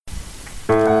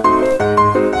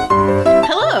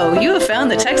on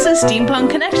the Texas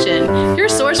Steampunk Connection, your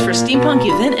source for steampunk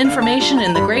event information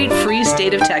in the great free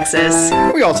state of Texas.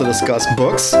 We also discuss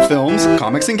books, films,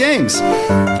 comics, and games.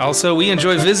 Also, we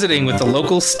enjoy visiting with the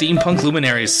local steampunk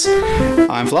luminaries.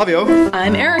 I'm Flavio.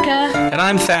 I'm Erica. And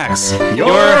I'm Thax,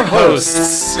 your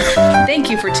hosts. Thank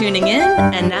you for tuning in,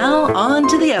 and now on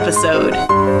to the episode.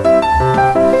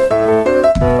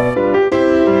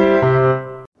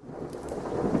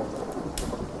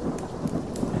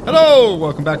 Hello,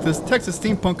 welcome back to this Texas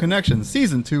Steampunk Connection,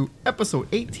 Season 2, Episode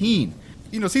 18.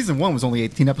 You know, Season 1 was only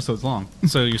 18 episodes long.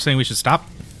 So you're saying we should stop?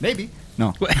 Maybe.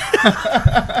 No. But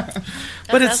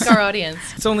Ask our audience.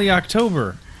 It's only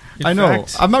October. I know.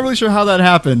 I'm not really sure how that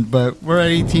happened, but we're at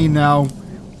 18 now.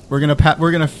 We're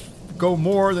gonna go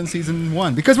more than Season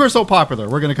 1 because we're so popular.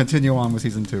 We're gonna continue on with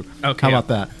Season 2. Okay. How about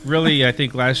that? Really, I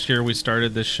think last year we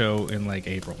started this show in like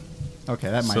April. Okay,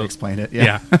 that might So- explain it.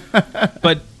 Yeah.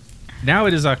 But now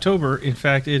it is October. In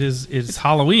fact, it's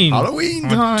Halloween. Halloween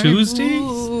on time. Tuesday.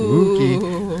 Spooky.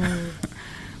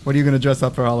 What are you gonna dress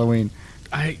up for Halloween?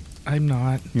 I'm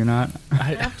not. You're not? I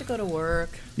have to go to work.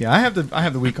 Yeah, I have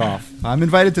the week off. I'm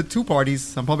invited to 2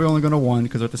 parties. I'm probably only going to one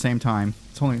because they're at the same time.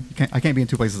 I can't be in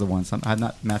 2 places at once. I have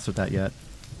not mastered that yet.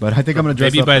 But I think I'm going to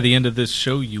dress Maybe up. by the end of this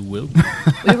show you will.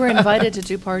 We were invited to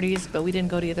 2 parties, but we didn't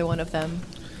go to either one of them.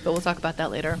 But we'll talk about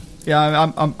that later.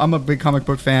 Yeah, I'm a big comic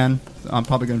book fan. I'm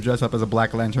probably going to dress up as a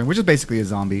Black Lantern, which is basically a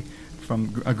zombie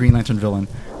from a Green Lantern villain.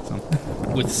 So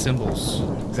With symbols.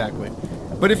 exactly.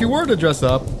 But if you were to dress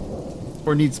up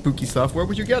or need spooky stuff, where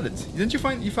would you get it? Didn't you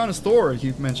found a store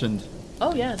you mentioned?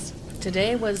 Oh, yes.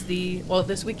 Today was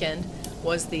this weekend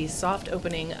was the soft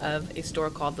opening of a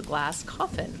store called The Glass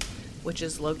Coffin, which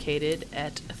is located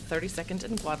at 32nd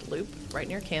and Guadalupe, right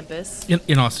near campus.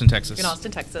 In Austin, Texas. In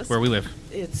Austin, Texas. Where we live.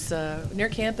 It's near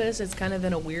campus. It's kind of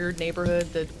in a weird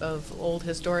neighborhood of old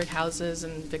historic houses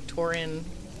and Victorian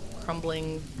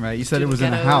crumbling. Right, you said it was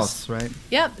ghettos. in a house, right?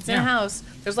 Yep, it's in a Yeah. house.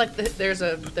 There's like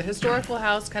the historical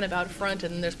house kind of out front,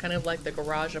 and then there's kind of like the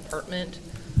garage apartment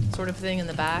sort of thing in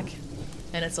the back,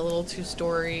 and it's a little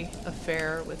 2-story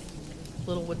affair with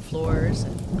little wood floors.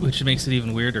 Which makes it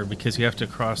even weirder because you have to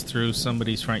cross through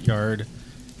somebody's front yard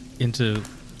into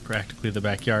practically the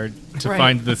backyard to Right.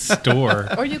 find the store.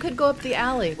 Or you could go up the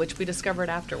alley, which we discovered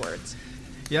afterwards.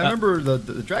 Yeah, I remember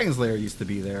the Dragon's Lair used to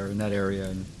be there in that area,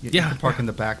 and you could park in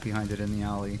the back behind it in the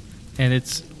alley. And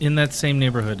it's in that same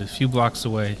neighborhood, a few blocks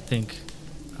away, I think.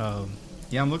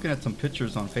 Yeah, I'm looking at some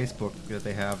pictures on Facebook that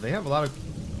they have. They have a lot of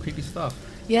creepy stuff.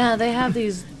 Yeah, they have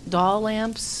these doll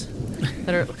lamps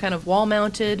that are kind of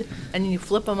wall-mounted, and you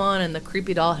flip them on, and the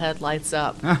creepy doll head lights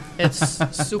up. It's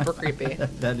super creepy.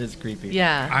 That is creepy.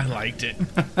 Yeah, I liked it.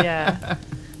 yeah.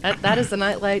 That is the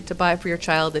nightlight to buy for your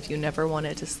child if you never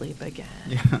wanted to sleep again.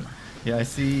 Yeah, yeah. I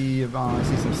see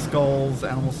some skulls,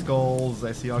 animal skulls.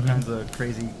 I see all kinds of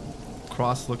crazy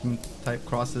cross-looking type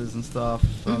crosses and stuff.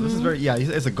 This is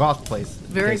it's a goth place.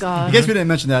 Very goth. In case we didn't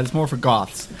mention that, it's more for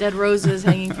goths. Dead roses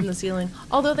hanging from the ceiling.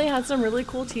 Although they had some really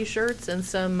cool T-shirts and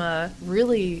some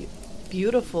really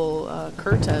beautiful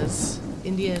kurtas,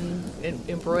 Indian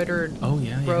embroidered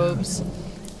robes.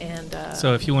 And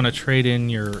So if you want to trade in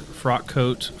your frock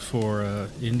coat for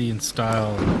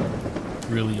Indian-style,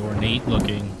 really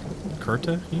ornate-looking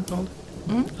kurta, you called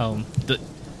it?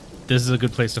 This is a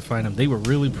good place to find them. They were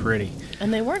really pretty.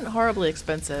 And they weren't horribly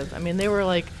expensive. I mean, they were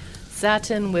like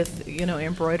satin with,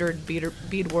 embroidered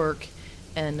beadwork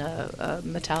and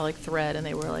metallic thread, and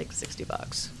they were like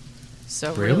 $60.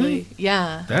 So Really?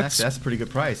 Yeah. That's a pretty good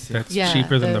price. Yeah. That's Yeah,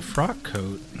 cheaper than the- the frock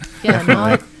coat.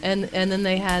 Yeah, and then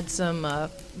they had some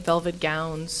velvet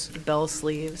gowns, bell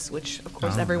sleeves, which of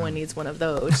course everyone needs one of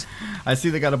those. I see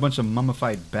they got a bunch of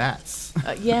mummified bats.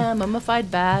 Yeah, mummified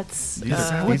bats, These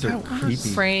are creepy.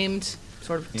 framed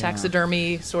sort of Yeah.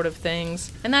 taxidermy sort of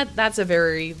things, and that's a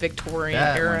very Victorian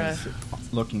That era. one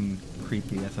is looking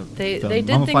creepy. That's They the did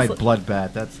mummified things blood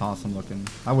bat. That's awesome looking.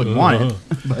 I wouldn't want it,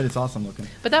 but it's awesome looking.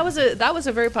 But that was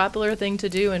a very popular thing to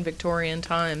do in Victorian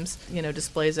times.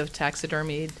 Displays of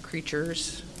taxidermied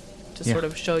creatures to Yeah. sort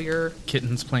of show your.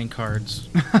 Kittens playing cards.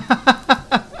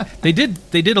 They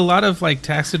did a lot of like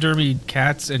taxidermy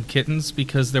cats and kittens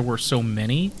because there were so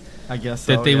many I guess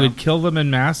so, that they yeah. would kill them en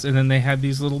masse, and then they had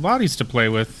these little bodies to play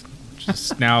with.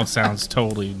 Just now sounds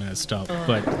totally messed up,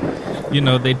 but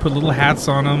they'd put little hats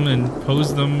on them and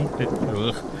pose them.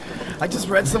 I just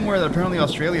read somewhere that apparently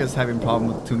Australia is having a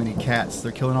problem with too many cats.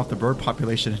 They're killing off the bird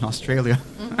population in Australia.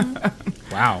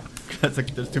 Wow. That's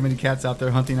like there's too many cats out there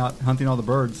hunting all the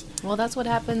birds. Well, that's what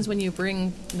happens when you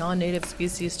bring non-native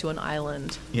species to an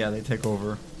island. Yeah, they take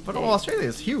over. But Australia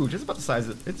is huge. It's about the size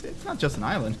of it's not just an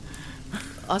island.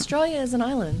 Australia is an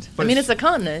island. But I mean, it's- it's a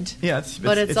continent. Yeah,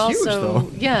 but it's huge, also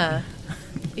though. yeah.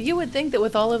 You would think that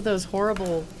with all of those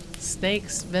horrible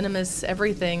snakes, venomous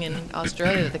everything in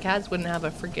Australia, that the cats wouldn't have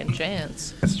a freaking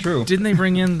chance. That's true. Didn't they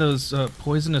bring in those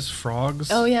poisonous frogs?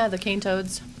 Oh yeah, the cane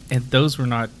toads. And those were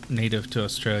not native to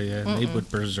Australia, and they would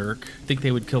berserk. I think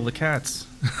they would kill the cats.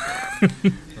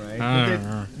 Right.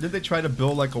 Did they try to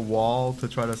build like a wall to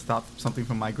try to stop something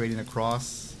from migrating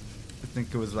across? I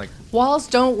think it was like Walls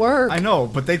don't work. I know,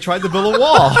 but they tried to build a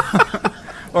wall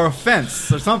or a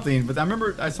fence or something. But I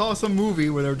remember I saw some movie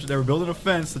where they were building a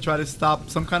fence to try to stop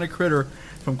some kind of critter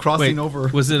from crossing Wait, over.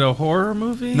 was it a horror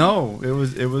movie? No, it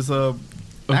was a.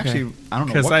 Actually, I don't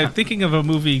know. Because what I'm kind- thinking of a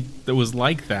movie that was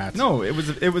like that. No, it was.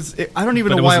 I don't even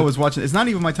But know it why I wasn't- was watching. It's not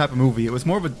even my type of movie. It was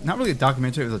more of a not really a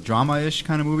documentary. It was a drama-ish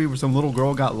kind of movie where some little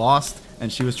girl got lost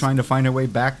and she was trying to find her way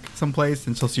back someplace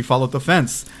until she followed the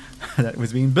fence that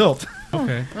was being built.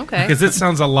 Okay. Okay. Because it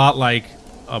sounds a lot like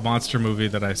a monster movie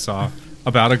that I saw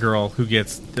about a girl who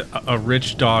gets a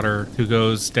rich daughter who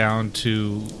goes down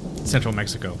to central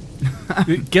Mexico.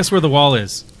 Guess where the wall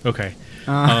is? Okay.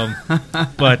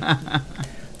 But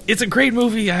it's a great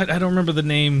movie. I don't remember the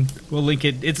name. We'll link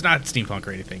it. It's not steampunk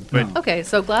or anything. But No. Okay,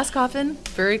 so Glass Coffin,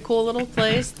 very cool little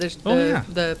place. There's Oh, yeah.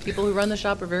 the people who run the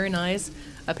shop are very nice.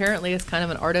 Apparently, it's kind of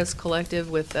an artist collective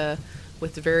with the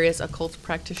various occult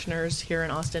practitioners here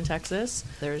in Austin, Texas.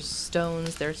 There's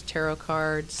stones, there's tarot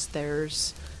cards,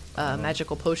 there's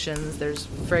magical potions, there's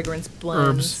fragrance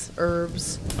blends,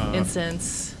 herbs,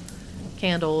 incense,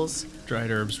 candles.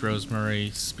 dried herbs,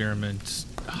 rosemary, spearmint,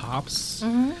 hops,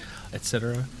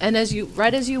 etc. And as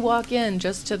you walk in,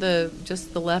 just to the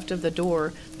left of the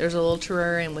door, there's a little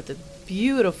terrarium with a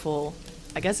beautiful,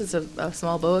 I guess it's a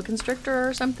small boa constrictor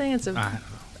or something. It's I don't know.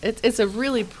 it's a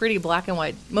really pretty black and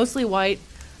white, mostly white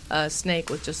snake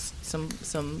with just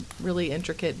some really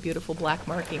intricate, beautiful black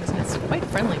markings, and it's quite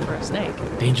friendly for a snake.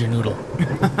 Danger Noodle.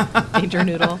 Danger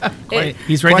noodle.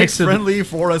 He's right Quite next to friendly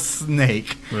for a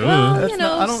snake. Well, That's you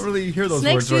know, I don't really hear those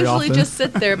snakes words very usually often. just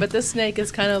sit there, but this snake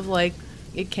is kind of like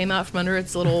it came out from under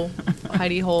its little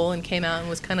hidey hole and came out and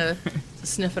was kind of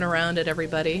sniffing around at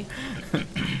everybody.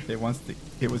 It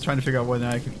was trying to figure out whether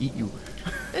I could eat you.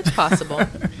 It's possible.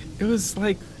 It was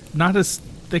like not as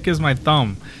thick as my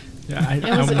thumb. Yeah,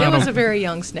 It was a very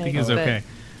young snake. think it was but okay.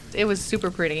 It was super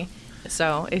pretty.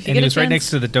 So if you And get he a was chance, right next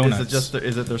to the donuts.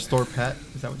 Is it their store pet?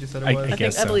 Is that what you said it I was?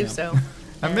 guess I so. believe Yeah. so.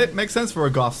 It makes sense for a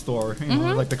goth store. You know,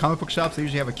 Mm-hmm. like the comic book shops, they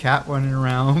usually have a cat running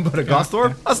around, but a goth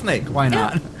store, a snake. Why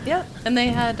not? Yeah, and they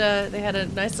had a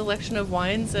nice selection of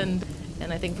wines and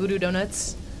I think voodoo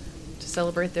donuts to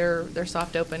celebrate their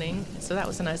soft opening. So that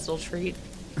was a nice little treat.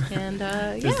 And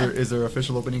yeah, Is their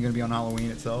official opening going to be on Halloween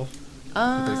itself? Did they say?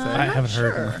 I I'm haven't not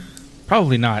heard. sure.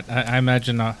 Probably not. I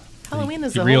imagine Halloween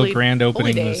is the a real holy- grand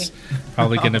opening holy was day.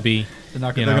 probably going to be. They're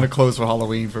you going know, to close for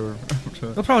Halloween for.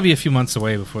 It'll probably be a few months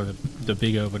away before the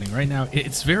big opening. Right now,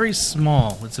 it's very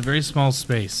small. It's a very small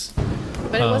space.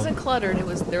 But it wasn't cluttered.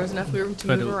 There was enough room to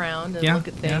But move it- around and yeah, look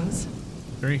at yeah. things.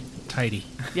 Very tidy.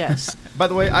 Yes. By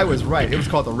the way, I was right. It was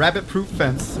called the Rabbit Proof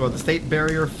Fence, or the State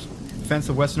Barrier Fence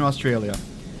of Western Australia,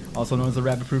 also known as the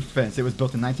Rabbit Proof Fence. It was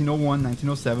built in 1901,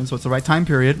 1907, so it's the right time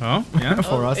period. Oh, yeah.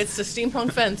 For us. It's the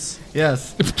steampunk fence.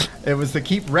 Yes. It was to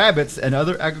keep rabbits and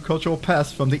other agricultural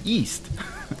pests from the east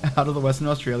out of Western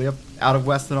Australia.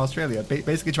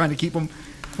 Basically trying to keep them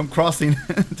from crossing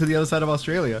to the other side of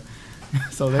Australia.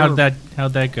 So How'd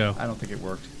that go? I don't think it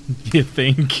worked. You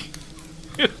think?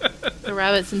 The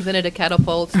rabbits invented a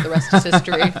catapult. The rest is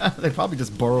history. They probably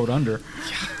just burrowed under.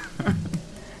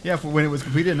 Yeah, when it was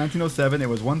completed in 1907, it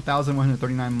was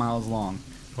 1,139 miles long.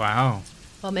 Wow.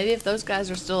 Well, maybe if those guys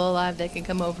are still alive, they can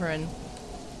come over and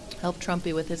help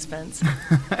Trumpy with his fence.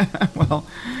 Well,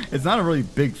 it's not a really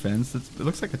big fence. It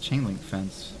looks like a chain link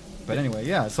fence. But anyway,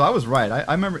 yeah. So I was right.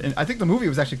 I remember. And I think the movie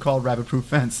was actually called Rabbit Proof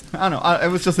Fence. I don't know. It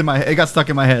was just in my. It got stuck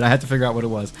in my head. I had to figure out what it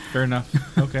was. Fair enough.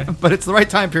 Okay. But it's the right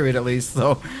time period at least.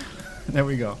 So there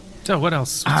we go. So what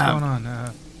else? What's going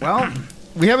on? Well,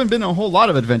 we haven't been on a whole lot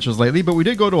of adventures lately, but we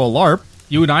did go to a LARP.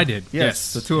 You and I did.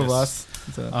 Yes, the two of yes. us.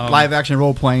 It's a live action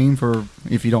role playing for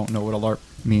if you don't know what a LARP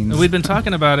means. We've been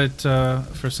talking about it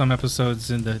for some episodes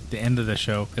in the end of the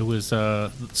show. It was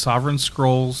Sovereign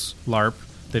Scrolls LARP.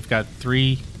 They've got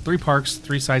three parks,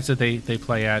 3 sites that they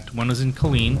play at. One is in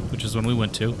Killeen, which is one we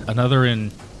went to. Another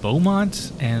in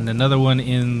Beaumont, and another one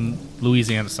in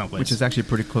Louisiana someplace. which is actually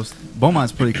pretty close.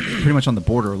 Beaumont's pretty much on the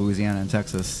border of Louisiana and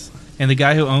Texas. And the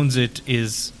guy who owns it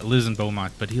lives in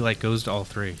Beaumont, but he goes to all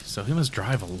three, so he must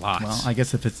drive a lot. Well, I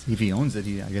guess if he owns it,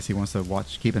 I guess he wants to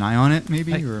keep an eye on it,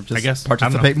 maybe, or just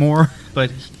participate more.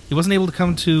 But he wasn't able to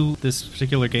come to this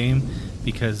particular game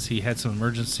because he had some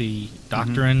emergency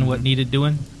doctoring what needed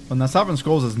doing. Well, now Sovereign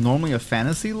Scrolls is normally a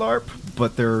fantasy LARP,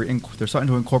 but they're starting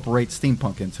to incorporate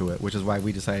steampunk into it, which is why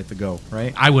we decided to go.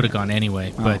 Right? I would have gone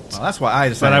anyway, but well, that's why I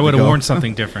decided. But I would have worn worn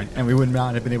something different, and we would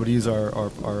not have been able to use our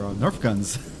Nerf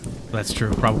guns. That's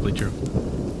true, probably true.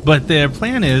 But their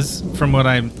plan is, from what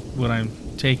I'm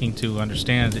taking to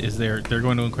understand, is they're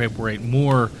going to incorporate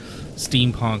more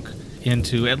steampunk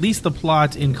into at least the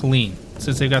plot in Colleen.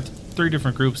 Since they've got 3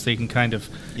 different groups, they can kind of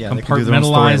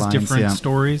compartmentalize different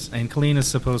stories. And Colleen is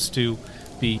supposed to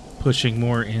be pushing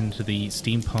more into the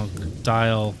steampunk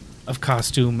style of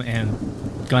costume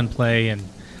and gunplay. And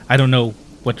I don't know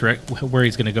where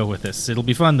he's going to go with this. It'll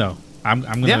be fun though. I'm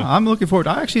looking forward.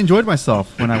 I actually enjoyed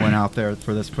myself when I went out there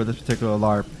for this particular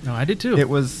LARP. No, I did too. It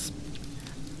was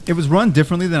run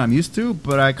differently than I'm used to,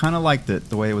 but I kind of liked it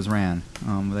the way it was ran.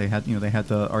 They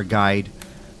had our guide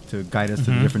to guide us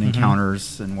to the different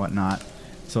encounters and whatnot.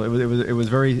 So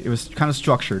it was kind of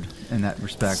structured in that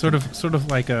respect. Sort of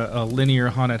like a linear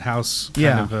haunted house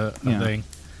kind of a thing.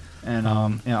 And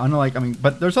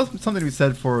but there's also something to be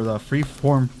said for the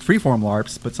freeform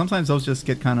LARPs. But sometimes those just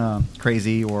get kind of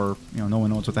crazy, or no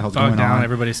one knows what the hell's going on.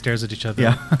 Everybody stares at each other.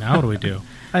 Yeah. Now what do we do?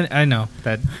 I know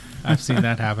that I've seen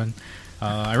that happen.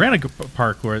 I ran a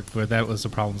park where that was a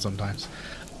problem sometimes.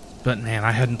 But man,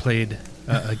 I hadn't played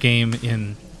a game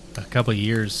in a couple of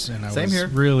years, and I was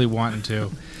really wanting to.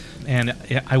 And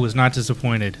I was not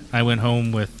disappointed. I went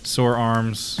home with sore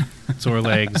arms, sore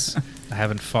legs. I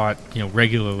haven't fought,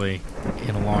 regularly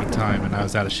in a long time, and I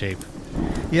was out of shape.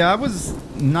 Yeah, I was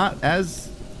not as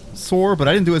sore, but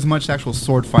I didn't do as much actual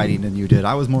sword fighting than you did.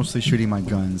 I was mostly shooting my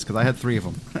guns because I had 3 of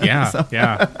them. Yeah,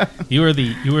 yeah. You were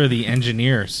the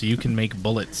engineer, so you can make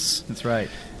bullets. That's right.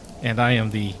 And I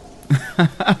am the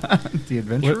the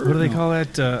adventurer. What do they call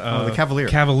that? The cavalier.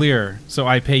 Cavalier. So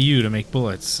I pay you to make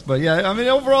bullets. But yeah, I mean,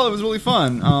 overall, it was really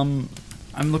fun.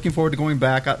 I'm looking forward to going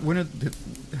back.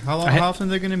 How often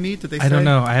are they going to meet? Did they say? I don't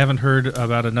know. I haven't heard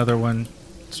about another one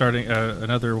starting.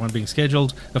 Another one being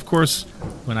scheduled. Of course,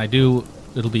 when I do,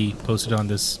 it'll be posted on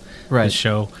this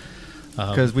show.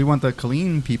 Because we want the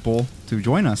Colleen people to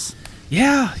join us.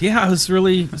 Yeah. I was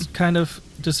really kind of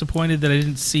disappointed that I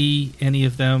didn't see any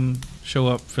of them show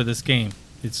up for this game.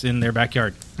 It's in their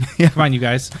backyard. Yeah. Come on, you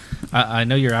guys. I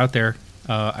know you're out there.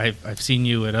 I've seen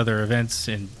you at other events,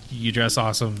 and you dress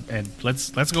awesome. And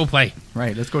let's go play.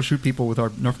 Right. Let's go shoot people with our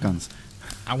Nerf guns.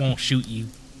 I won't shoot you.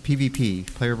 PvP,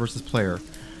 player versus player.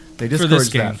 They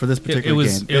discouraged that for this particular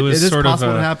game. It was it is sort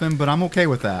possible of to happen, but I'm okay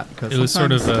with that. It was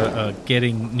sort of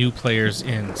getting new players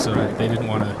in, so they didn't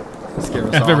want to scare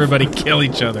us have off. Everybody kill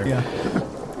each other. Yeah.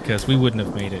 Because we wouldn't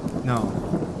have made it.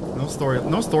 No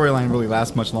storyline really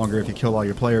lasts much longer if you kill all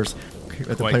your players. If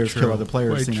the players kill other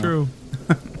players. Quite true.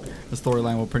 The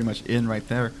storyline will pretty much end right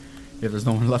there if there's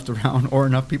no one left around or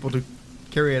enough people to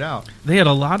carry it out. They had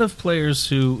a lot of players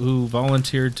who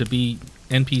volunteered to be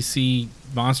NPC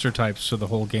monster types for the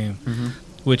whole game,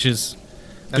 which is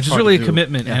really a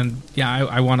commitment. Yeah. And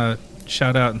I want to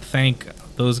shout out and thank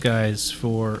those guys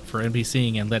for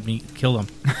NPCing and let me kill them.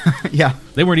 Yeah,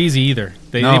 they weren't easy either.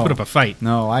 They put up a fight.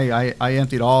 No, I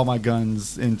emptied all my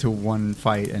guns into one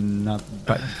fight, and the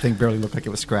thing barely looked like it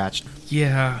was scratched.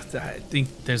 Yeah, I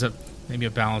think there's maybe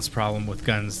a balance problem with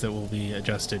guns that will be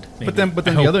adjusted. Maybe. But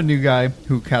then the other new guy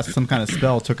who cast some kind of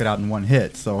spell took it out in one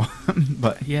hit. So,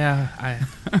 but yeah,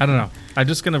 I don't know. I'm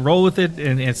just gonna roll with it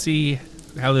and see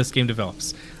how this game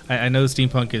develops. I know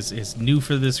Steampunk is new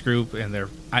for this group, and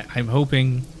I'm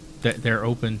hoping that they're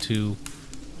open to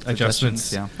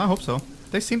adjustments. Yeah, I hope so.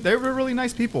 They were really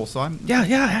nice people. So I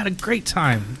had a great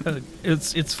time.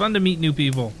 It's fun to meet new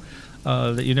people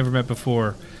that you never met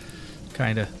before.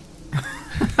 Kind of.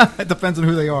 It depends on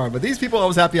who they are, but these people I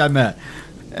was happy I met,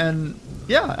 and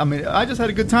yeah, I mean I just had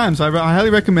a good time. So I highly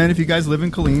recommend if you guys live in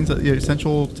Colleen,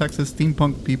 Central Texas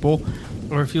steampunk people.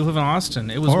 Or if you live in Austin,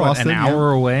 it was an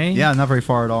hour away. Yeah, not very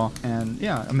far at all. And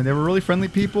yeah, I mean they were really friendly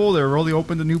people. They were really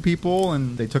open to new people,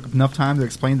 and they took enough time to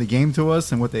explain the game to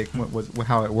us and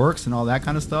how it works and all that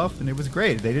kind of stuff. And it was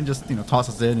great. They didn't just toss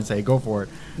us in and say go for it.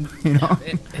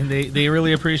 And they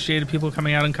really appreciated people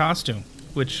coming out in costume,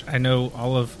 which I know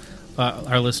all of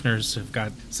our listeners have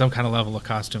got some kind of level of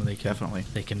costume they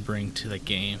can bring to the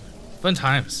game. Fun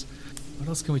times. What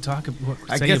else can we talk about?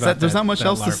 I guess there's not much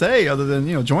else to say other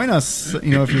than join us. If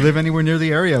you live anywhere near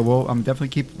the area,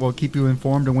 we'll keep you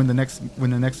informed on when the next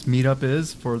meetup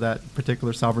is for that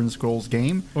particular Sovereign Scrolls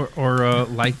game. Or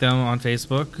like them on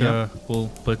Facebook. Yeah. We'll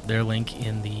put their link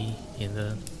in the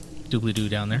doobly-doo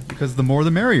down there. Because the more the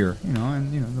merrier,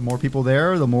 and the more people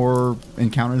there, the more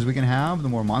encounters we can have, the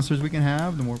more monsters we can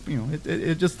have, the more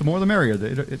it just the more the merrier.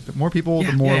 The more people,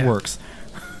 the more it works.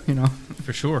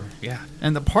 For sure, yeah.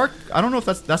 And the park, I don't know if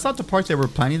that's not the park they were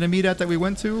planning to meet at that we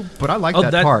went to, but I like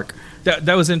that park.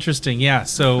 That was interesting, yeah.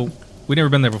 So we'd never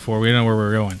been there before. We didn't know where we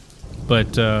were going.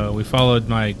 But we followed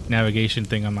my navigation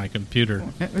thing on my computer.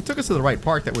 It took us to the right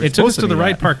park that we were It took us to the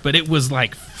right park, but it was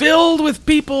like filled with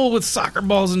people with soccer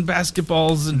balls and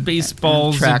basketballs and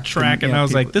baseballs and track. And I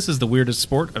was like, this is the weirdest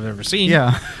sport I've ever seen.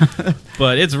 Yeah.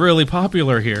 But it's really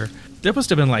popular here. There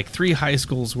must have been like 3 high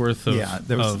schools worth of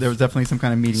there was definitely some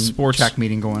kind of meeting, sports track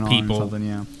meeting going on people. Or something,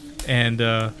 yeah.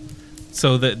 And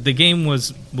so the game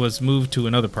was moved to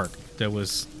another park that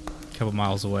was a couple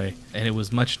miles away, and it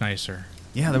was much nicer.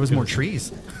 Yeah, there was more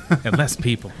trees. And less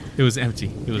people. It was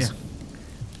empty. It was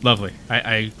lovely.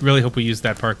 I really hope we use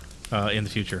that park in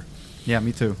the future. Yeah,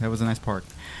 me too. That was a nice park.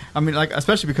 I mean,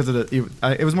 especially because of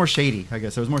it was more shady, I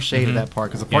guess. There was more shade at that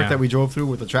park. Because the park that we drove through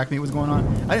with the track meet was going on,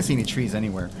 I didn't see any trees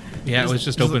anywhere. Yeah, it was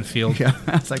just open field. Yeah,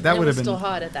 it's like that would have been... still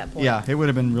hot at that point. Yeah, it would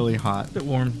have been really hot. A bit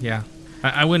warm, yeah.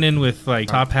 I went in with like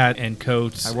top hat and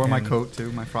coats. I wore my coat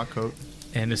too, my frock coat.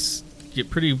 And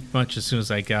pretty much as soon as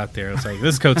I got there, I was like,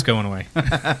 this coat's going away.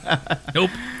 Nope.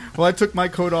 Well, I took my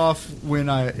coat off when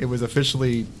it was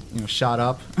officially shot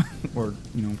up, or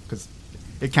because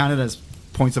it counted as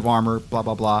points of armor, blah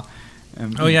blah blah.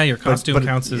 And, your costume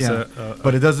counts as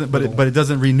but it doesn't. But it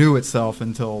doesn't renew itself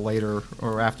until later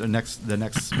or after the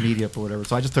next media or whatever.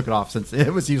 So I just took it off since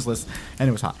it was useless and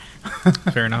it was hot.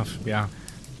 Fair enough. Yeah.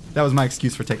 That was my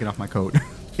excuse for taking off my coat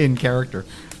in character.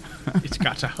 It's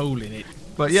got a hole in it.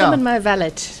 But yeah, summon my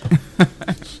valet.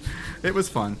 It was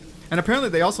fun. And apparently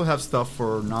they also have stuff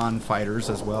for non-fighters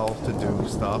as well to do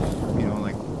stuff.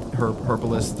 Like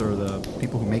herbalists or the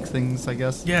people who make things, I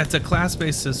guess. Yeah, it's a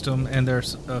class-based system, and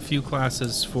there's a few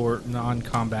classes for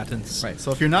non-combatants. Right.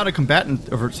 So if you're not a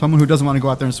combatant or someone who doesn't want to go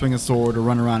out there and swing a sword or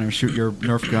run around and shoot your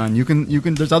Nerf gun, you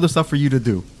can. There's other stuff for you to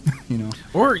do.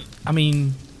 Or I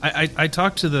mean, I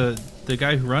talked to the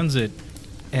guy who runs it,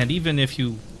 and even if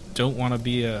you don't want to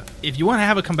be if you want to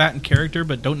have a combatant character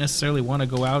but don't necessarily want to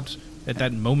go out at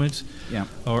that moment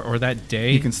or that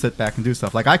day, you can sit back and do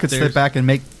stuff. Like I could sit back and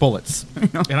make bullets.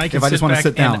 And I can if I just want to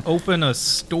sit down and open a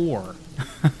store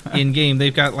in game.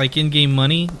 They've got like in-game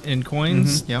money and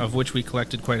coins, of which we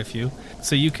collected quite a few.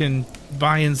 So you can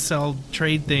buy and sell,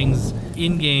 trade things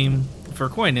in game for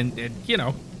coin, and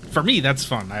for me that's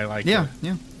fun. I like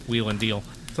wheel and deal.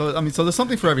 So so there's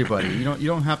something for everybody. You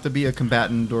don't have to be a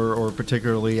combatant or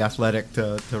particularly athletic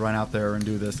to run out there and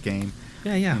do this game.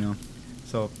 Yeah.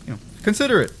 So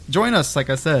consider it. Join us, like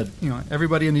I said.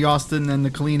 Everybody in the Austin and the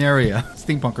Killeen area,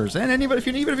 steampunkers, and anybody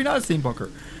even if you're not a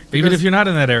steampunker, even if you're not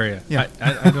in that area. Yeah,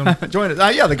 I don't join it.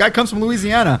 The guy comes from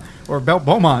Louisiana or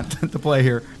Beaumont to play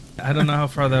here. I don't know how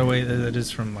far that away that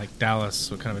is from like Dallas.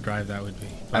 What kind of a drive that would be?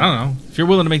 I don't know. If you're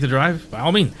willing to make the drive, by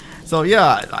all means. So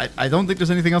I don't think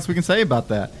there's anything else we can say about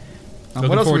that.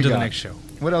 Looking forward to the next show.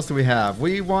 What else do we have?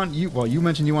 We want you. Well, you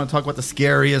mentioned you want to talk about the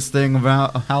scariest thing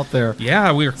out there.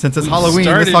 Yeah, since it's Halloween,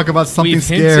 let's talk about something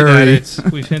scary.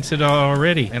 We've hinted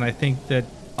already, and I think that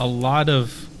a lot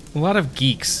of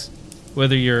geeks,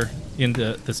 whether you're in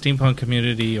the steampunk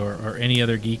community or any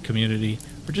other geek community,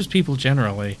 or just people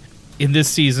generally, in this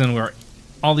season where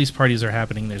all these parties are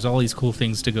happening, there's all these cool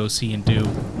things to go see and do.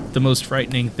 The most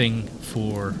frightening thing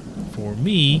for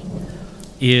me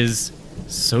is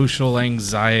social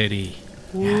anxiety.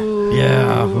 Ooh.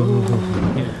 Yeah. Ooh.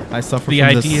 I suffer the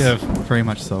from idea this of very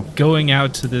much so. Going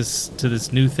out to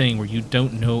this new thing where you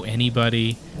don't know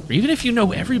anybody, or even if you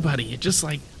know everybody, it's just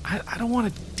like I don't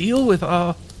want to deal with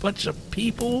a bunch of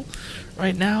people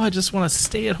right now. I just want to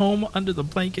stay at home under the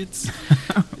blankets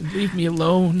and leave me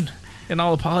alone. And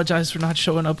I'll apologize for not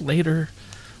showing up later.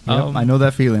 Yep, I know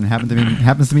that feeling.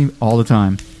 Happens to me all the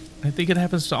time. I think it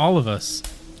happens to all of us.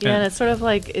 Yeah, and it's sort of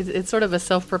like it's sort of a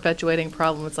self-perpetuating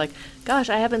problem. It's like, gosh,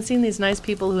 I haven't seen these nice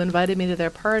people who invited me to their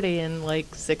party in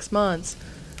like 6 months.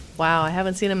 Wow, I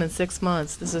haven't seen them in 6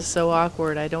 months. This is so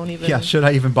awkward. I don't even. Yeah, should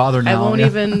I even bother now? I won't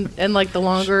even. And like the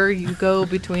longer you go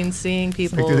between seeing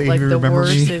people, like the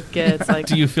worse it gets. Like,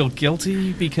 do you feel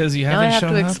guilty because you haven't shown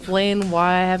up? Now I have to explain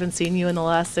why I haven't seen you in the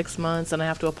last 6 months, and I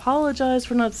have to apologize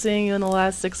for not seeing you in the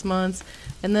last 6 months.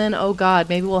 And then, oh God,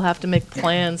 maybe we'll have to make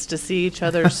plans to see each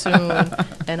other soon.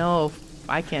 And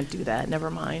I can't do that. Never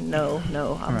mind. No,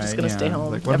 I'm just gonna yeah. stay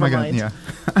home. Like, what Never am I mind. gonna?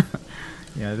 Yeah.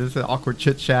 Yeah, this is an awkward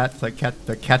chit chat. It's like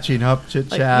the catching up chit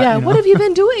Like, chat. yeah, you know? what have you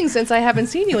been doing since I haven't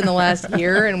seen you in the last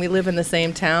year and we live in the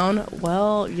same town?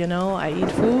 Well, I eat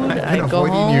food, I've I been go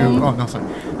avoiding home. you. Oh no, sorry.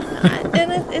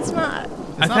 And it's not.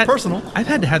 It's not personal. I've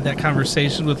had to have that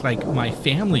conversation with like my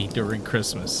family during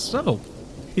Christmas. So,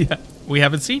 yeah, we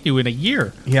haven't seen you in a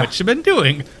year. Yeah. What you been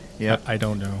doing? Yep. I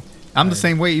don't know. I'm the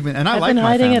same way. Even and I I've like been my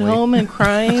hiding family. at home and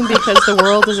crying because the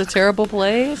world is a terrible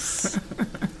place.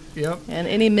 Yep. And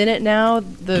any minute now,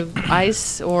 the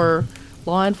ICE or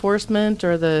law enforcement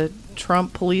or the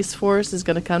Trump police force is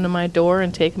going to come to my door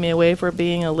and take me away for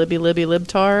being a libby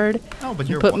libtard. No, but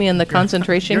and put me in the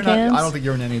concentration you're not- camps. I don't think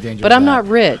you're in any danger. But of I'm that. not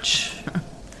rich,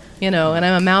 and I'm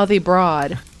a mouthy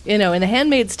broad. In The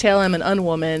Handmaid's Tale, I'm an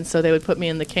unwoman, so they would put me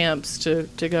in the camps to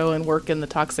go and work in the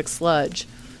toxic sludge.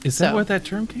 Is that So- where that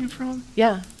term came from?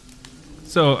 Yeah.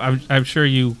 So I'm sure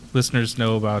you listeners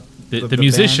know about the band-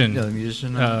 musician. yeah, the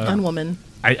musician. Unwoman.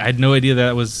 I had no idea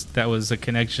that was a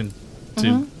connection to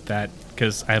Mm-hmm. that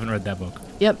because I haven't read that book.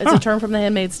 Yep, it's a term from The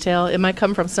Handmaid's Tale. It might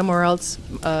come from somewhere else.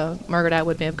 Margaret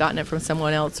Atwood may have gotten it from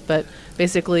someone else, but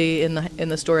basically, in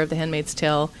the story of The Handmaid's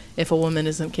Tale, if a woman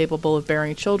isn't capable of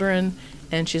bearing children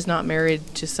and she's not married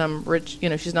to some rich,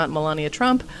 she's not Melania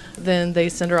Trump, then they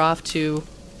send her off to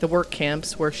the work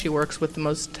camps where she works with the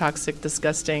most toxic,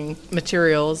 disgusting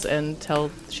materials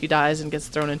until she dies and gets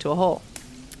thrown into a hole.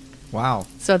 Wow.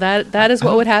 So that is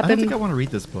what would I don't happen. think I want to read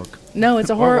this book. No, it's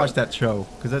a Or horror. watch that show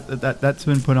because that's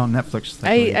been put on Netflix.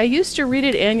 I used to read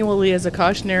it annually as a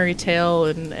cautionary tale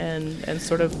and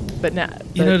sort of, but now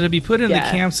To be put in the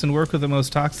yeah. camps and work with the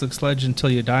most toxic sludge until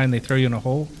you die and they throw you in a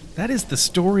hole. That is the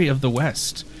story of the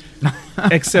West,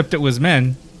 except it was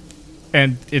men,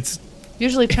 and it's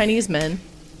usually Chinese men.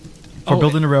 for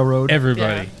building a railroad.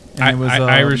 everybody. And it was,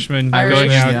 Irishmen Irish,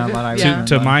 going out yeah, a lot of Yeah. Irishmen,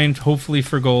 to but- mine, hopefully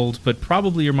for gold, but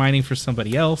probably you're mining for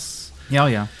somebody else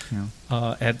Yeah.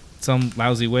 at some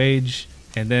lousy wage,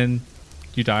 and then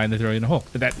you die and they throw you in a hole.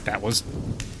 That was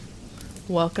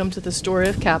Welcome to the story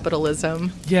of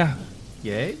capitalism. yeah.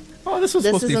 Yay. Oh, this was This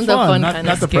supposed to isn't be the fun, fun not, kind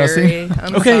not of depressing. scary.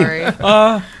 I'm Okay.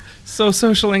 sorry. So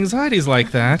social anxieties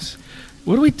like that,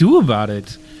 what do we do about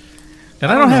it?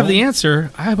 And I I don't don't have know. the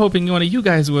answer. I'm hoping one of you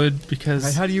guys would because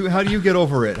Like, how do you get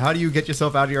over it? How do you get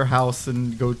yourself out of your house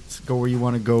and go where you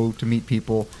want to go to meet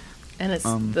people? And it's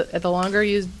the longer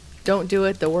you don't do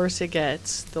it, the worse it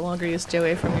gets. The longer you stay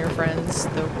away from your friends,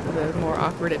 the more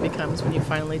awkward it becomes when you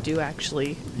finally do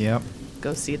actually Yep.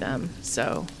 go see them.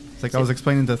 So It's like I was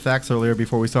explaining to Thax earlier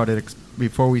before we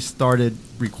started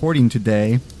recording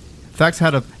today. Thax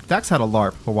had a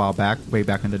LARP a while back, way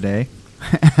back in the day,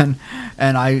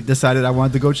 and I decided I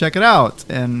wanted to go check it out.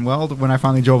 And well, when I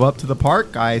finally drove up to the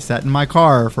park, I sat in my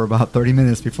car for about 30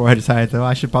 minutes before I decided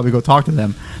I should probably go talk to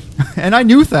them. And I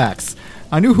knew Thax.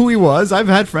 I knew who he was. I've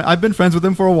been friends with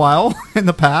him for a while in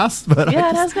the past, but yeah,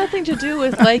 it has nothing to do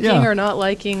with liking Yeah. or not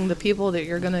liking the people that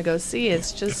you're going to go see.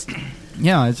 It's just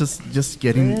yeah, it's just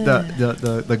getting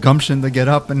the gumption to get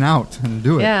up and out and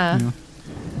do it. Yeah. you know.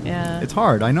 yeah. It's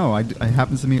hard. I know. It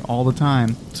happens to me all the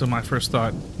time. So my first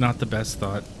thought, not the best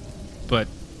thought, but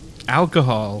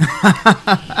alcohol,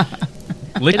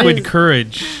 liquid is.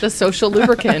 courage. The social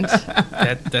lubricant.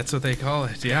 That's what they call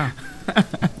it. Yeah.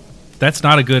 That's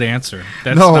not a good answer.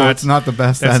 That's No, not, it's not the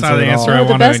best that's answer not the at answer all. I No, the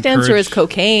want best to answer is encourage.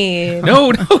 cocaine.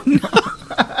 No.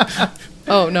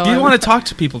 Oh no. You I'm- want to talk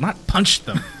to people, not punch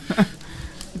them.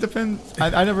 It depends. I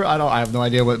have no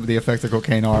idea what the effects of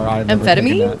cocaine are. I've never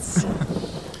taken that.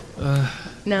 Amphetamines?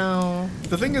 No.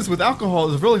 The thing is, with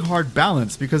alcohol, it's a really hard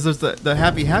balance because there's the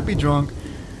happy drunk,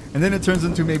 and then it turns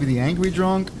into maybe the angry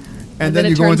drunk, and then it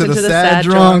you go turns into the into the sad sad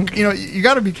drunk. drunk. You know, you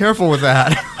got to be careful with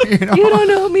that. You know? You don't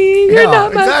know me. You're Yeah,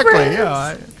 not my exactly. friend.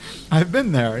 Yeah, I've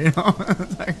been there. You know.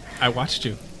 It's like, I watched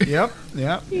you. yep.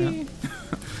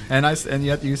 And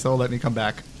yet you still let me come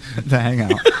back to hang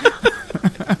out.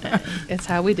 It's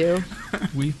how we do.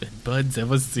 We've been buds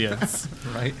ever since.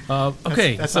 Right.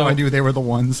 Okay, That's so how I knew they were the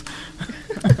ones.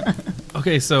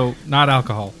 Okay, so not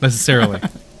alcohol necessarily.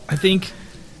 I think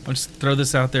I'll just throw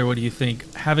this out there. What do you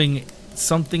think? Having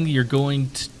something you're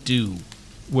going to do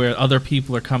where other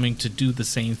people are coming to do the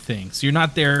same thing. So you're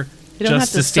not there You don't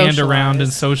just have to to stand around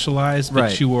and socialize. socialize, but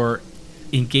Right. you are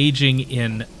engaging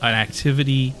in an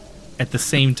activity at the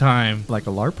same time, Like a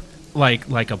LARP.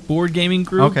 like a board gaming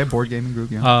group. Okay, board gaming group.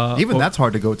 Yeah. Even well- that's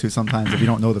hard to go to sometimes if you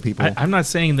don't know the people. I'm not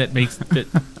saying that makes that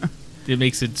it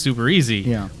makes it super easy.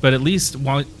 Yeah. But at least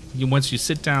once you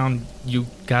sit down, you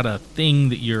got a thing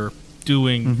that you're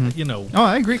doing, Oh,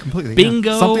 I agree completely.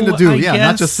 bingo, something to do. I Not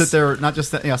guess. just sit there, not just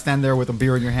stand there with a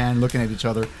beer in your hand, looking at each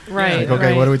other. Right. Like, okay,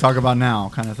 right. what do we talk about now?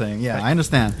 Kind of thing. Yeah, Right. I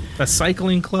understand. a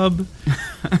cycling club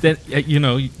that,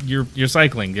 you're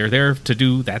cycling. You're there to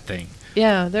do that thing.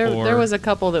 Yeah, there Or- was a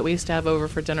couple that we used to have over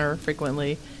for dinner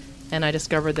frequently, and I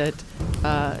discovered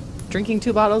that drinking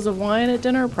 2 bottles of wine at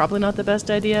dinner probably not the best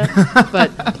idea, but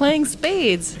playing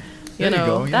spades, There you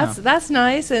go, yeah. that's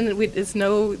nice, and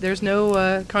there's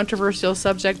no controversial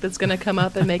subject that's going to come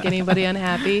up and make anybody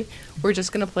unhappy. We're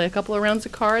just going to play a couple of rounds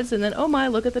of cards, and then oh my,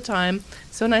 look at the time,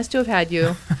 so nice to have had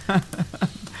you.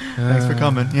 Thanks for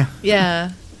coming. Yeah.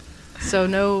 Yeah, so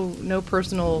no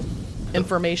personal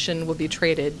information will be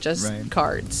traded, just Right.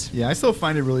 cards. Yeah, I still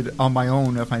find it really, on my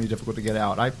own, I find it difficult to get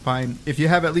out. I find if you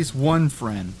have at least one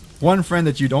friend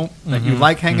that you don't, that you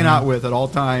like hanging out with at all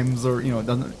times, or,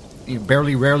 doesn't,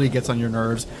 rarely gets on your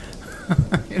nerves.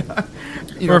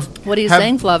 Or What are you have-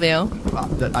 saying, Flavio?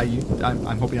 That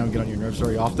I'm hoping I don't get on your nerves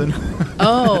very often. That's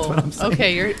Oh, what I'm saying.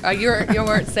 okay. You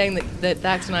weren't saying that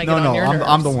Dax and I get No, on your nerves.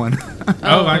 I'm the one.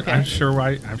 Oh, okay. I'm sure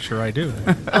I do.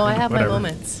 Oh, I have my Whatever.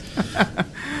 moments.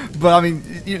 But I mean,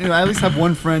 I at least have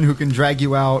one friend who can drag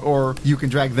you out, or you can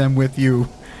drag them with you.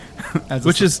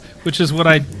 Which is what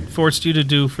I forced you to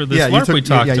do for this Yeah, you LARP took- we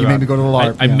talked yeah, about. you made me go to the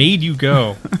LARP, I yeah. made you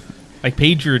go. I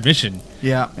paid your admission.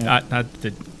 Yeah. Not that.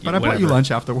 But I bought you lunch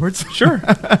afterwards. Sure.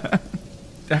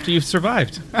 After you've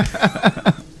survived.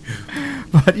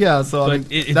 But yeah, so I But mean,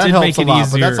 it that did helps make a it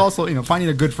lot. But that's easier. also, finding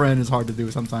a good friend is hard to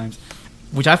do sometimes,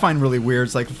 which I find really weird.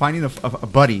 It's like finding a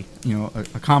buddy,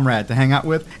 a comrade to hang out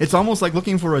with. It's almost like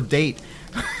looking for a date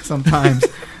sometimes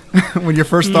when you're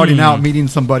first starting out, meeting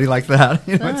somebody like that.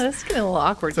 Oh, that's getting a little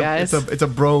awkward, guys. it's a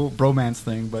bromance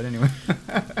thing. But anyway,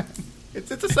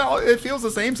 it feels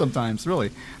the same sometimes,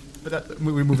 really. But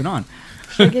we're moving on.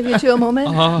 Should I give you 2 a moment?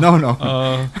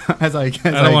 No. As I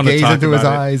don't wanna gaze talk into his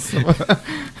about eyes.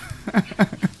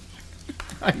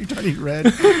 Are you turning red?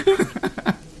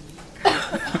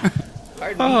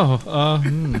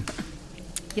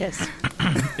 Yes.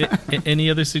 Any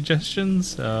other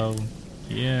suggestions?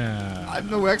 Yeah. I'm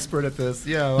no expert at this.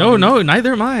 Yeah. No,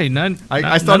 neither am I. None of I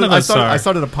us are.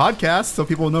 started a podcast so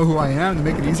people know who I am to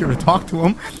make it easier to talk to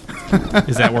them.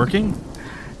 Is that working?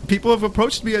 People have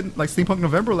approached me at like Steampunk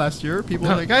November last year. People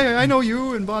were Huh. like, "Hey, I know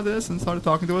you," and blah this, and started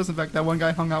talking to us. In fact, that one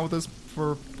guy hung out with us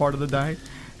for part of the day.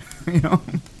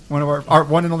 One of our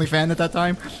one and only fan at that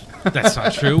time. That's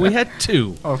not true. We had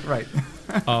 2. Oh, right.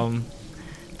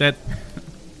 That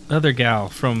other gal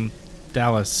from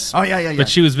Dallas. Oh yeah. But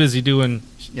she was busy doing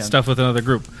Yeah. stuff with another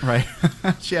group. Right.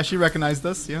 She recognized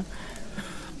us. Yeah.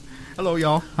 Hello,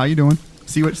 y'all. How you doing?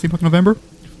 See you at Steampunk November.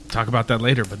 Talk about that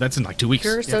later, but that's in like 2 weeks.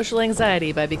 Cure social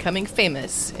anxiety by becoming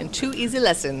famous in 2 easy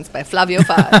lessons by Flavio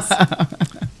Faz.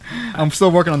 I'm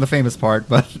still working on the famous part,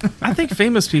 but I think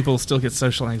famous people still get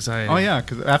social anxiety. oh yeah,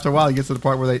 because after a while, you get to the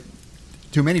part where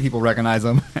too many people recognize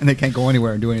them and they can't go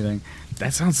anywhere and do anything.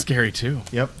 That sounds scary too.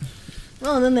 Yep.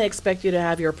 Well, and then they expect you to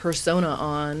have your persona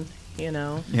on,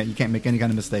 Yeah, you can't make any kind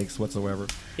of mistakes whatsoever.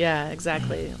 Yeah,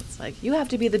 exactly. It's like, you have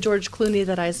to be the George Clooney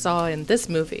that I saw in this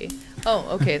movie. Oh,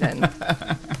 okay then.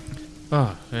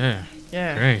 Oh yeah.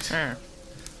 Yeah. Great.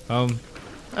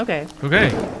 Okay. Okay.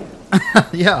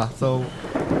 Yeah. So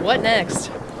What next?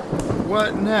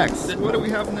 what next? What do we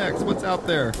have next? What's out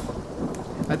there?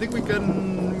 I think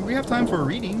we have time for a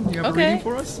reading. Do you have a reading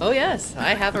for us? Oh, yes.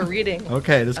 I have a reading.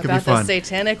 Okay, this could be about fun. the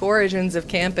satanic origins of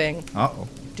camping. Uh-oh.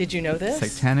 Did you know this?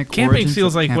 Satanic Camping origins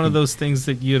feels of like one of camping. those things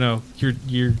that you're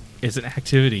it's an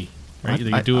activity, right? that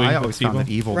you're doing I with always people. found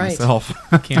it evil Right. myself.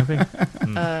 Camping.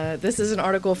 This is an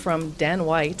article from Dan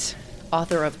White,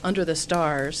 author of Under the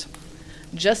Stars.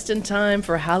 Just in time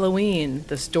for Halloween,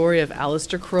 the story of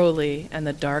Aleister Crowley and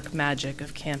the dark magic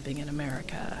of camping in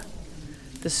America.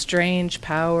 The strange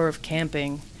power of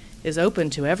camping is open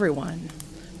to everyone.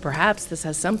 Perhaps this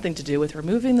has something to do with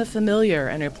removing the familiar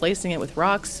and replacing it with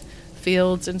rocks,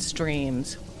 fields, and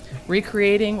streams.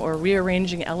 Recreating or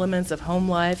rearranging elements of home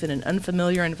life in an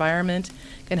unfamiliar environment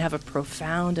can have a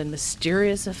profound and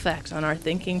mysterious effect on our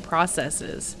thinking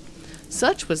processes.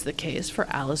 Such was the case for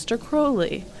Aleister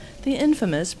Crowley, the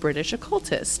infamous British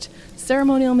occultist,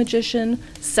 ceremonial magician,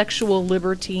 sexual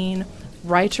libertine,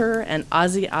 writer, and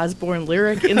Ozzy Osbourne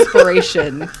lyric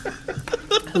inspiration,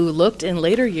 who looked in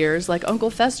later years like Uncle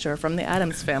Fester from the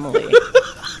Addams Family.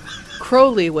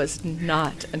 Crowley was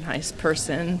not a nice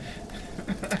person.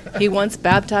 He once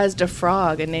baptized a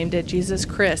frog and named it Jesus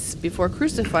Christ before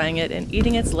crucifying it and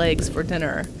eating its legs for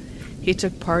dinner. He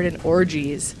took part in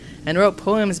orgies and wrote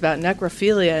poems about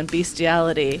necrophilia and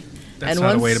bestiality. That's and not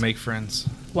once, a way to make friends.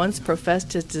 once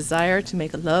professed his desire to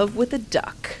make love with a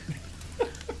duck.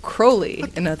 Crowley,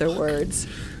 in other words,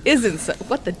 isn't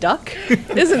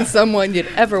someone you'd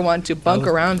ever want to bunk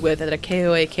around with at a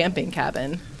KOA camping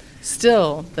cabin.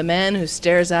 Still, the man who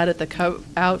stares out at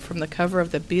out from the cover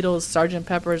of the Beatles' Sgt.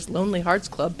 Pepper's Lonely Hearts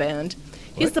Club Band,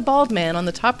 he's the bald man on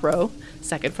the top row,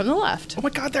 second from the left. Oh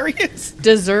my God, there he is!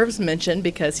 Deserves mention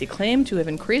because he claimed to have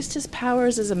increased his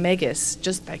powers as a magus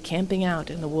just by camping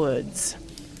out in the woods.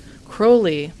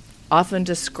 Crowley, often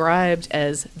described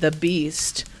as the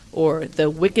Beast or the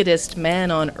wickedest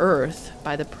man on earth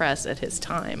by the press at his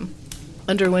time,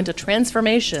 underwent a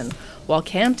transformation while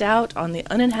camped out on the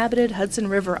uninhabited Hudson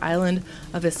River island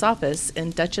of Esopus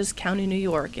in Dutchess County, New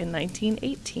York in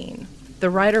 1918. The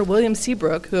writer William